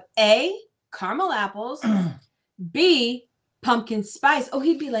invention of A, caramel apples. B, pumpkin spice. Oh,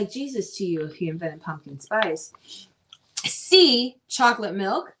 he'd be like Jesus to you if he invented pumpkin spice. C, chocolate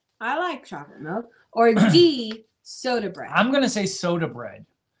milk. I like chocolate milk. Or D, soda bread. I'm going to say soda bread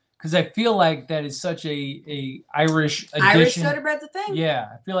because I feel like that is such a Irish addition. Irish soda bread's a thing? Yeah,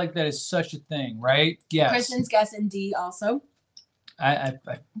 I feel like that is such a thing, right? Yes. Kristen's guessing D also.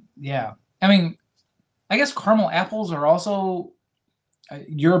 Yeah. I mean, I guess caramel apples are also a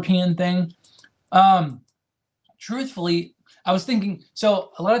European thing. Truthfully, I was thinking,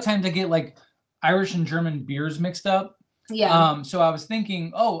 so a lot of times I get like Irish and German beers mixed up. Yeah. So I was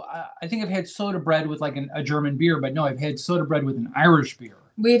thinking, oh, I think I've had soda bread with like a German beer, but no, I've had soda bread with an Irish beer.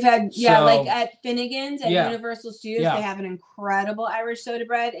 We've had, yeah, So, like at Finnegan's at Universal Studios, they have an incredible Irish soda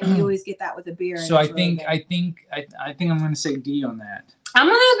bread, and you always get that with a beer. So I think I'm going to say D on that. I'm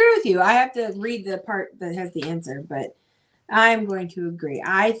going to agree with you. I have to read the part that has the answer, but I'm going to agree.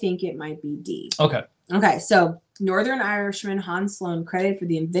 I think it might be D. Okay. Okay, so Northern Irishman Hans Sloane credited for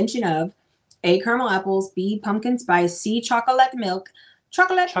the invention of A, caramel apples, B, pumpkin spice, C, chocolate milk,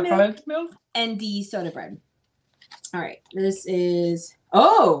 and D, soda bread. All right, this is,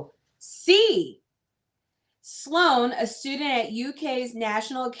 C. Sloane, a student at UK's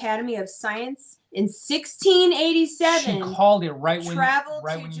National Academy of Science in 1687. She called it right when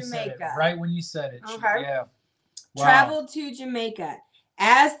you said it. Right when you said it. Okay. Yeah. Wow. Traveled to Jamaica.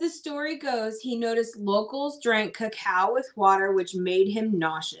 As the story goes, he noticed locals drank cacao with water, which made him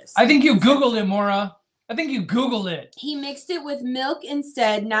nauseous. I think you Googled it, Maura. I think you Googled it. He mixed it with milk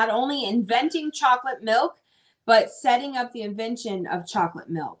instead, not only inventing chocolate milk, but setting up the invention of chocolate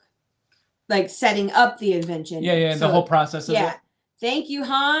milk. Like setting up the invention. Yeah, so, the whole process of it. Thank you,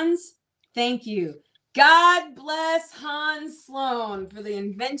 Hans. Thank you. God bless Hans Sloane for the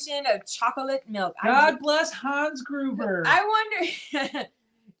invention of chocolate milk. God bless Hans Gruber. I wonder,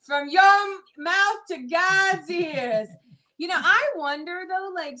 from your mouth to God's ears. You know, I wonder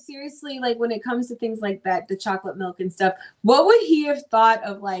though, like seriously, like when it comes to things like that, the chocolate milk and stuff, what would he have thought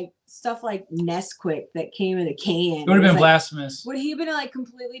of like stuff like Nesquik that came in a can? It would have been blasphemous. Would he have been like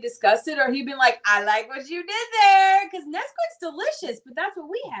completely disgusted, or he'd been like, I like what you did there? Because Nesquik's delicious, but that's what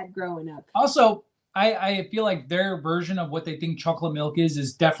we had growing up. Also, I feel like their version of what they think chocolate milk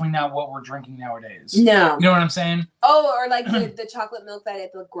is definitely not what we're drinking nowadays. No. You know what I'm saying? Oh, or like the chocolate milk that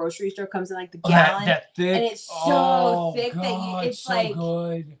at the grocery store comes in like the gallon. That thick. And it's so thick that it's so like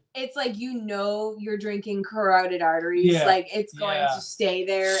good. It's like you're drinking carotid arteries. Yeah. Like it's going to stay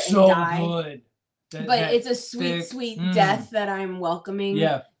there so and die. Good. But it's a sweet, sweet death that I'm welcoming.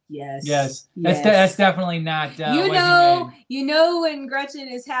 Yeah. Yes. That's definitely not. You know when Gretchen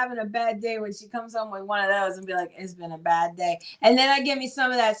is having a bad day when she comes home with one of those and be like, "It's been a bad day," and then I give me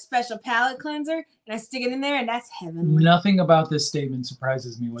some of that special palate cleanser and I stick it in there, and that's heavenly. Nothing about this statement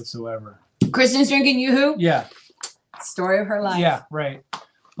surprises me whatsoever. Kristen's drinking Yoo-Hoo. Yeah. Story of her life. Yeah, right.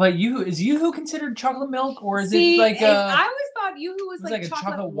 But is Yoo-Hoo considered chocolate milk, or is it like? I always thought Yoo-Hoo was like a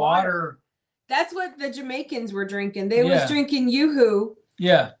chocolate water. That's what the Jamaicans were drinking. They was drinking Yoo-Hoo.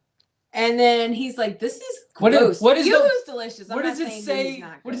 Yeah. And then he's like, "This is gross. What is Yoo-Hoo's delicious." What does it say?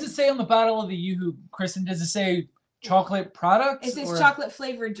 What does it say on the bottle of the Yoo-Hoo, Kristen? Does it say chocolate products? It says chocolate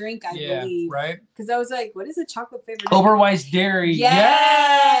flavored drink, I believe. Right. Because I was like, "What is a chocolate flavored drink?" Oberweis Dairy.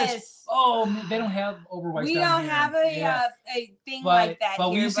 Yes. Oh, they don't have Oberweis. We don't have a thing like that.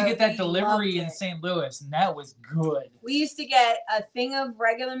 But we used to get that delivery in St. Louis, and that was good. We used to get a thing of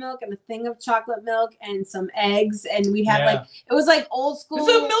regular milk and a thing of chocolate milk and some eggs, and we'd have like it was like old school. It's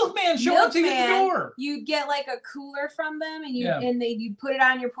a milkman showing up to get the door. You'd get like a cooler from them, and you'd put it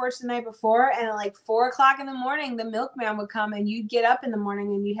on your porch the night before, and at like 4 o'clock in the morning, the milkman would come, and you'd get up in the morning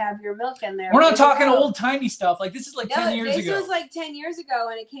and you'd have your milk in there. We're not talking old timey stuff. Like this is like 10 years ago. This was like 10 years ago,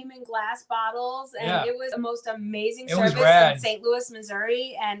 and it came in glass bottles, and it was the most amazing service in St. Louis,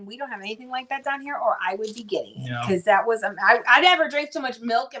 Missouri, and we don't have anything like that down here, or I would be getting it because that was I never drank so much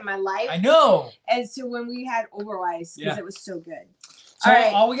milk in my life. I know. As to when we had Oberweis because it was so good. So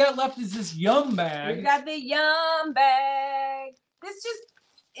all we got left is this Yum bag. We got the Yum bag. This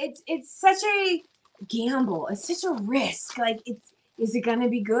it's such a gamble. It's such a risk. Like is it gonna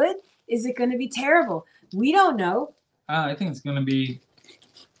be good? Is it gonna be terrible? We don't know. I think it's gonna be.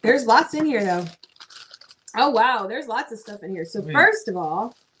 There's lots in here though. Oh wow, there's lots of stuff in here. So first of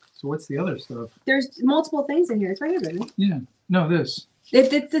all. So what's the other stuff? There's multiple things in here. It's right here, baby. Yeah. No, this.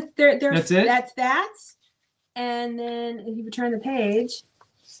 That's it? That's that. And then if you turn the page,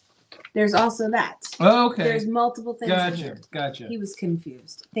 there's also that. Oh, okay. There's multiple things in here. Gotcha. He was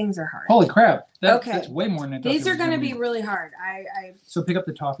confused. Things are hard. Holy crap. That's way more than I thought. These are going to be really hard. So pick up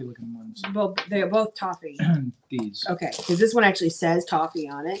the toffee looking ones. They're both toffee. These. Okay. Because this one actually says toffee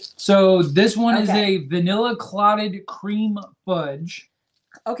on it. So this one is a vanilla clotted cream fudge.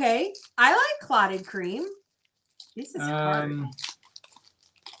 Okay. I like clotted cream. This is hard.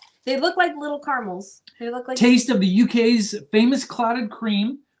 They look like little caramels. They look like taste of the UK's famous clotted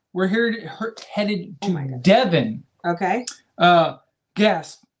cream. We're headed to Devon. Okay.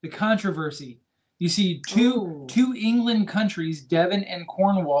 Gasp, the controversy. You see, two England countries, Devon and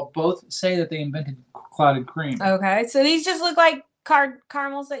Cornwall, both say that they invented clotted cream. Okay. So these just look like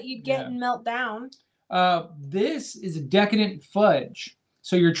caramels that you'd get and melt down. This is a decadent fudge.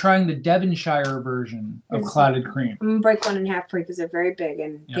 So you're trying the Devonshire version of clotted cream. I'm gonna break one in half for you because they're very big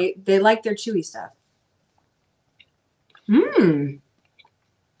and they like their chewy stuff. Mmm.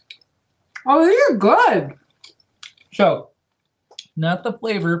 Oh, these are good. So, not the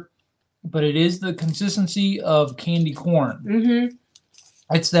flavor, but it is the consistency of candy corn. Mm-hmm.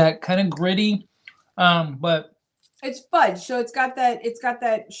 It's that kind of gritty, but it's fudge, so it's got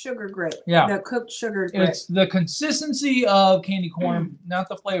that sugar grit. Yeah, the cooked sugar grit. It's the consistency of candy corn, not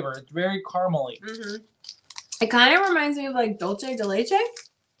the flavor. It's very caramely. Mm-hmm. It kind of reminds me of like dulce de leche,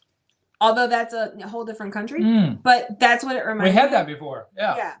 although that's a whole different country. But that's what it reminds me. We had that before.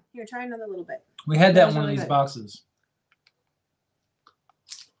 Yeah. Yeah. Here, try another little bit. We had that in one of these boxes.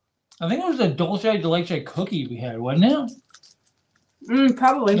 I think it was a dulce de leche cookie we had, wasn't it?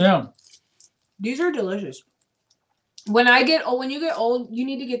 Probably. Yeah. These are delicious. When you get old, you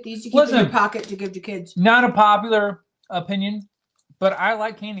need to get these to keep in your pocket to give to kids. Not a popular opinion, but I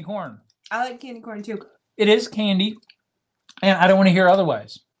like candy corn. I like candy corn too. It is candy, and I don't want to hear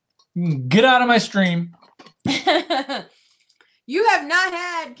otherwise. Get out of my stream. You have not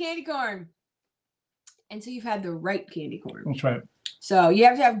had candy corn until you've had the right candy corn. That's right. So you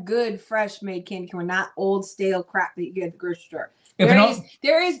have to have good, fresh made candy corn, not old, stale crap that you get at the grocery store.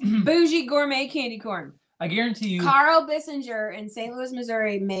 There is bougie gourmet candy corn. I guarantee you. Carl Bissinger in St. Louis,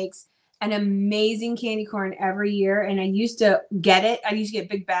 Missouri makes an amazing candy corn every year. And I used to get it. I used to get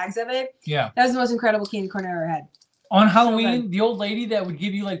big bags of it. Yeah. That was the most incredible candy corn I ever had. On Halloween, the old lady that would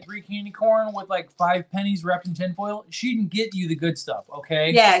give you like 3 candy corn with like 5 pennies wrapped in tinfoil, she didn't get you the good stuff,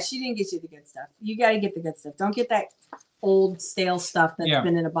 okay? Yeah, she didn't get you the good stuff. You got to get the good stuff. Don't get that old, stale stuff that's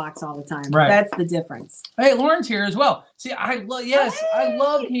been in a box all the time. Right. That's the difference. Hey, Lauren's here as well. See, I love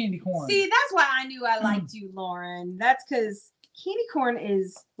candy corn. See, that's why I knew I liked you, Lauren. That's because candy corn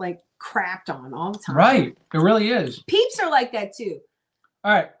is like crapped on all the time. Right. It really is. Peeps are like that too.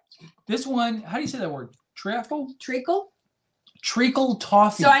 All right. This one, how do you say that word? Treacle? Treacle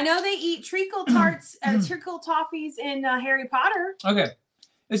toffee. So I know they eat treacle tarts, treacle toffees in Harry Potter. Okay.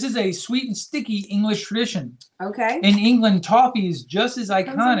 This is a sweet and sticky English tradition. Okay. In England, toffee is just as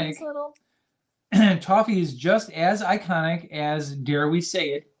iconic. Toffee is just as iconic as, dare we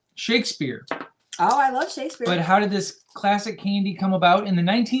say it, Shakespeare. Oh, I love Shakespeare. But how did this classic candy come about? In the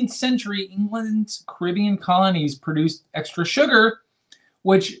 19th century, England's Caribbean colonies produced extra sugar,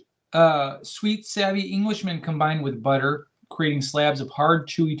 which sweet, savvy Englishmen combined with butter, creating slabs of hard,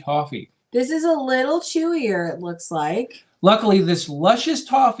 chewy toffee. This is a little chewier, it looks like. Luckily, this luscious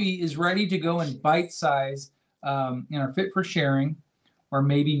toffee is ready to go in bite size and are fit for sharing, or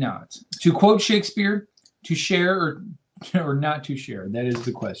maybe not. To quote Shakespeare, to share or not to share. That is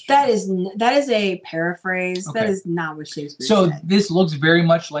the question. That is a paraphrase. Okay. That is not what Shakespeare said. This looks very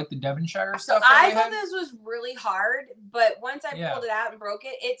much like the Devonshire stuff. I thought this was really hard, but once I pulled it out and broke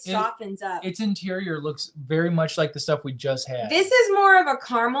it, it softens up. Its interior looks very much like the stuff we just had. This is more of a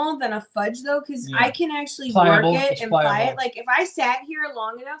caramel than a fudge, though, because I can actually work it and buy it. Like, if I sat here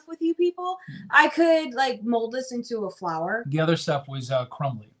long enough with you people, I could, like, mold this into a flower. The other stuff was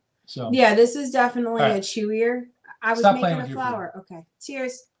crumbly. So yeah, this is definitely a chewier. I was making a flower. Okay.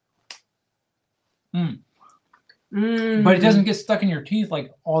 Cheers. But it doesn't get stuck in your teeth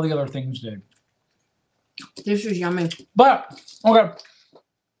like all the other things did. This is yummy. But, okay.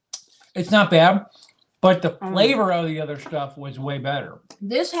 It's not bad. But the flavor of the other stuff was way better.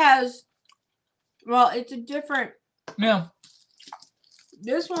 This has, well, it's a different. Yeah.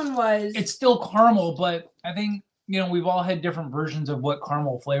 This one was. It's still caramel, but I think, we've all had different versions of what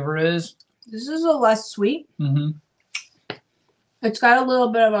caramel flavor is. This is a less sweet. Mm-hmm. It's got a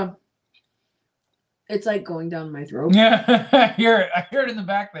little bit of a. It's like going down my throat. Yeah, I hear it. I hear it in the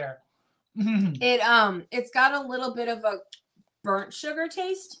back there. It's got a little bit of a burnt sugar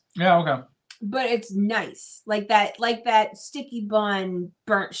taste. Yeah. Okay. But it's nice, like that sticky bun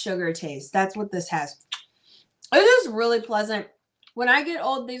burnt sugar taste. That's what this has. It is really pleasant. When I get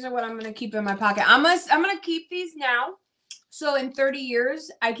old, these are what I'm gonna keep in my pocket. I'm gonna keep these now. So in 30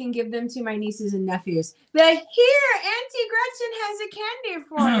 years, I can give them to my nieces and nephews. Be like, here, Auntie Gretchen has a candy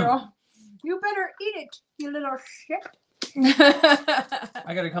for you. You better eat it, you little shit.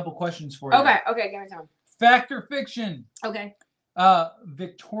 I got a couple questions for you. Okay, give me time. Fact or fiction? Okay.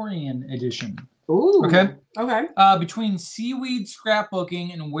 Victorian edition. Ooh. Okay. Okay. Between seaweed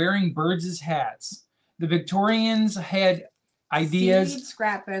scrapbooking and wearing birds' hats, the Victorians had ideas. Seaweed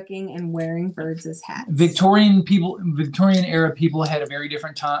scrapbooking and wearing birds' hats. Victorian era people had a very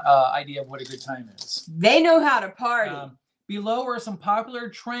different idea of what a good time is. They know how to party. Below are some popular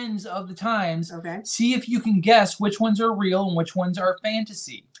trends of the times. Okay. See if you can guess which ones are real and which ones are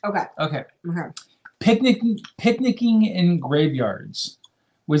fantasy. Okay. Okay. Picnicking in graveyards.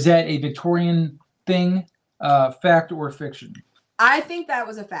 Was that a Victorian thing, fact or fiction? I think that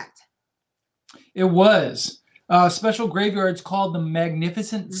was a fact. It was. Special graveyards called the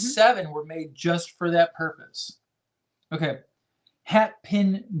Magnificent Seven were made just for that purpose. Okay. Hat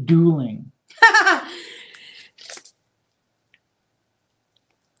pin dueling.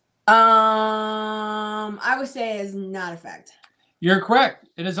 I would say it is not a fact. You're correct.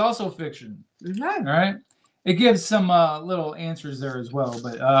 It is also fiction. Okay. All right. It gives some little answers there as well.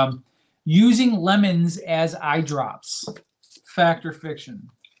 But using lemons as eye drops. Fact or fiction?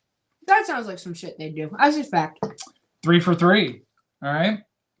 That sounds like some shit they do. I say fact. 3 for 3. All right.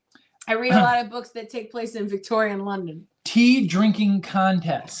 I read a lot of books that take place in Victorian London. Tea drinking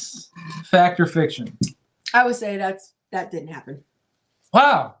contests. Fact or fiction? I would say that didn't happen.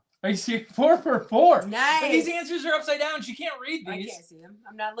 Wow. I see 4 for 4. Nice. But these answers are upside down. She can't read these. I can't see them.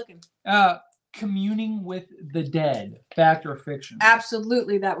 I'm not looking. Communing with the dead. Fact or fiction?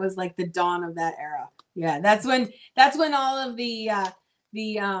 Absolutely, that was like the dawn of that era. Yeah, that's when all of the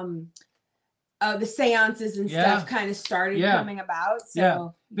seances and stuff kind of started coming about.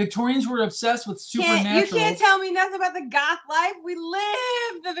 So Victorians were obsessed with supernatural. You can't tell me nothing about the goth life. We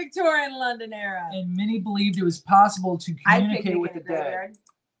lived the Victorian London era. And many believed it was possible to communicate with the dead.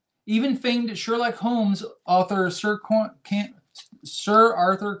 Even famed Sherlock Holmes author Sir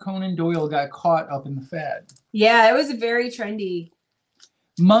Arthur Conan Doyle got caught up in the fad. Yeah, it was a very trendy.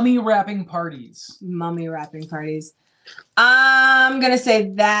 Mummy wrapping parties. Mummy wrapping parties. I'm going to say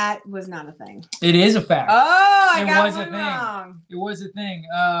that was not a thing. It is a fact. Oh, I got one wrong. It was a thing.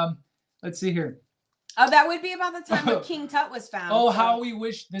 Let's see here. Oh, that would be about the time when King Tut was found. Oh, how we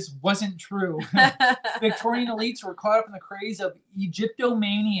wish this wasn't true. Victorian elites were caught up in the craze of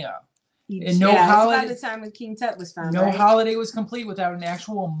Egyptomania. And no holiday, about the time when King Tut was found. No holiday was complete without an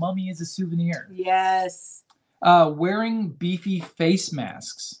actual mummy as a souvenir. Yes. Wearing beefy face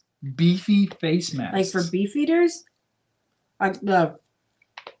masks. Beefy face masks. Like for beef eaters? Like the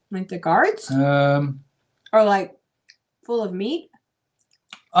guards? Or like full of meat?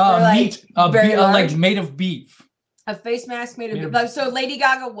 Meat. Like made of beef. A face mask made of beef. So Lady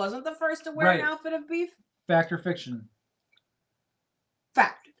Gaga wasn't the first to wear an outfit of beef? Fact or fiction?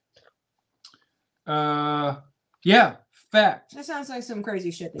 Fact. Yeah, fact. That sounds like some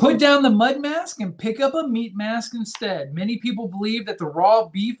crazy shit. Put down the mud mask and pick up a meat mask instead. Many people believe that the raw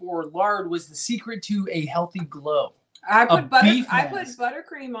beef or lard was the secret to a healthy glow. I put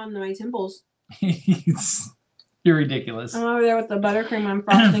buttercream on my temples. You're ridiculous. I'm over there with the buttercream on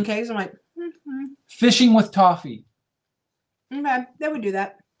frosting cakes. I'm like, Fishing with toffee. Okay, they would do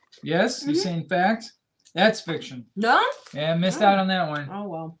that. Yes, you're saying fact? That's fiction. No? Yeah, missed out on that one. Oh,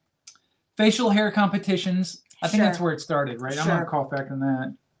 well. Facial hair competitions. I think that's where it started, right? Sure. I'm going to call fact on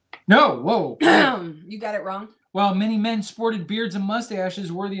that. No, whoa. You got it wrong. While many men sported beards and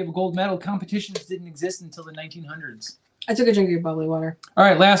mustaches worthy of a gold medal, competitions didn't exist until the 1900s. I took a drink of your bubbly water. All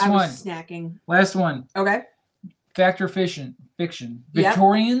right, last one. I was snacking. Last one. Okay. Fact or fiction? Fiction. Yep.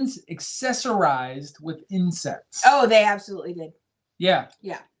 Victorians accessorized with insects. Oh, they absolutely did. Yeah.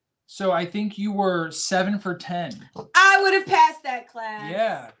 Yeah. So I think you were 7 for 10. I would have passed that class.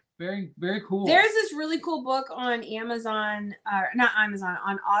 Yeah. Very, very cool. There's this really cool book on Amazon, not Amazon,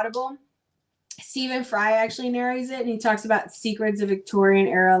 on Audible. Stephen Fry actually narrates it, and he talks about secrets of Victorian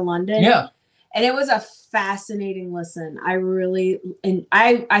era London. Yeah. And it was a fascinating listen. I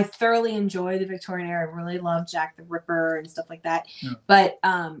thoroughly enjoy the Victorian era. I really love Jack the Ripper and stuff like that. Yeah. But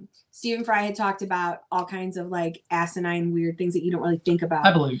Stephen Fry had talked about all kinds of like asinine, weird things that you don't really think about.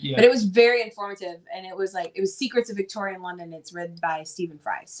 I believe, yeah. But it was very informative, and it was Secrets of Victorian London. It's read by Stephen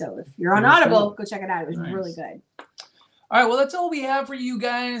Fry. So if you're on Audible, go check it out. It was really good. All right, well, that's all we have for you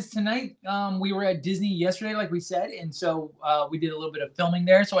guys tonight. We were at Disney yesterday, like we said, and so we did a little bit of filming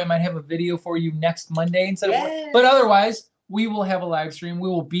there. So I might have a video for you next Monday instead of. But otherwise, we will have a live stream. We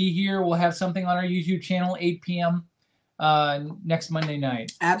will be here. We'll have something on our YouTube channel, 8 p.m. Next Monday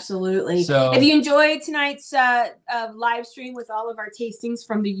night. Absolutely. So if you enjoyed tonight's live stream with all of our tastings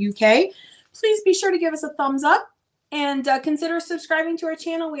from the UK, please be sure to give us a thumbs up. And consider subscribing to our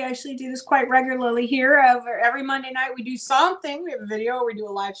channel. We actually do this quite regularly here. Every Monday night, we do something. We have a video or we do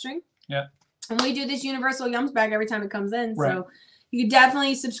a live stream. Yeah. And we do this Universal Yums bag every time it comes in. Right. So you can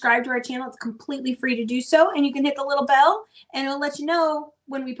definitely subscribe to our channel. It's completely free to do so. And you can hit the little bell, and it'll let you know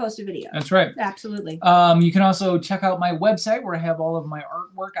when we post a video. That's right. Absolutely. You can also check out my website where I have all of my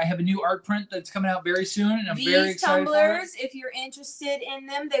artwork. I have a new art print that's coming out very soon, and I'm very excited for it. These tumblers, if you're interested in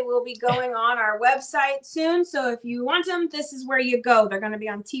them, they will be going on our website soon. So if you want them, this is where you go. They're going to be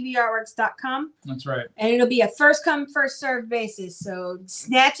on tvartworks.com. That's right. And it'll be a first come, first served basis. So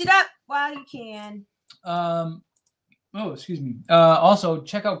snatch it up while you can. Oh, excuse me. Also,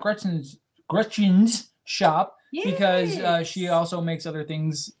 check out Gretchen's shop. Yes. Because she also makes other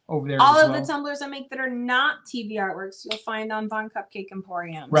things over there. All as of well. the tumblers I make that are not TV artworks, you'll find on Von Cupcake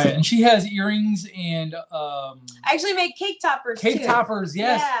Emporium. Right, and she has earrings and I actually make cake toppers too. Cake toppers,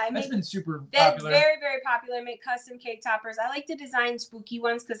 yes. Yeah, that's been super that's popular. Very, very popular. I make custom cake toppers. I like to design spooky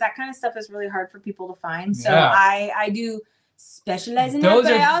ones because that kind of stuff is really hard for people to find. So Yeah. I do specialize in that,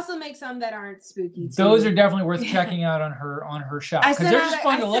 but I also make some that aren't spooky too. Those are definitely worth checking out on her shop because they're just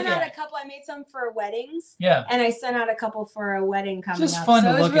fun to look at. I sent out a couple. I made some for weddings. Yeah. And I sent out a couple for a wedding coming just up. Fun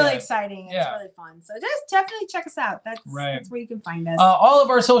so to it was look really at. exciting. Yeah. It's really fun. So just definitely check us out. That's where you can find us. All of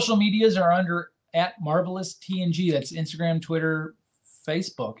our social medias are under @MarvelousTNG. That's Instagram, Twitter,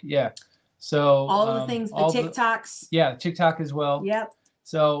 Facebook. Yeah. So all of the things, the TikToks. Yeah, TikTok as well. Yep.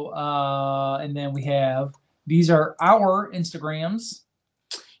 So and then we have these are our Instagrams.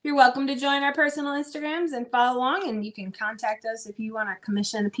 You're welcome to join our personal Instagrams and follow along, and you can contact us if you want to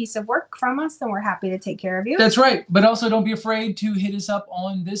commission a piece of work from us, then we're happy to take care of you. That's right. But also don't be afraid to hit us up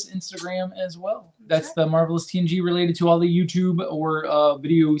on this Instagram as well. That's right. The Marvelous TNG related to all the YouTube or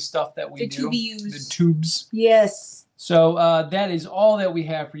video stuff that we do. The tubes. Yes. So that is all that we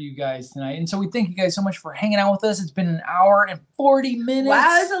have for you guys tonight. And so we thank you guys so much for hanging out with us. It's been an hour and 40 minutes.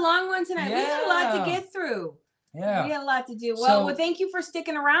 Wow, it's a long one tonight. Yeah. We had a lot to get through. Yeah. We had a lot to do. Well, thank you for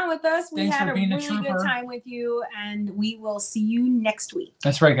sticking around with us. We had a really good time with you, and we will see you next week.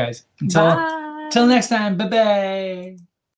 That's right, guys. Until next time. Bye-bye.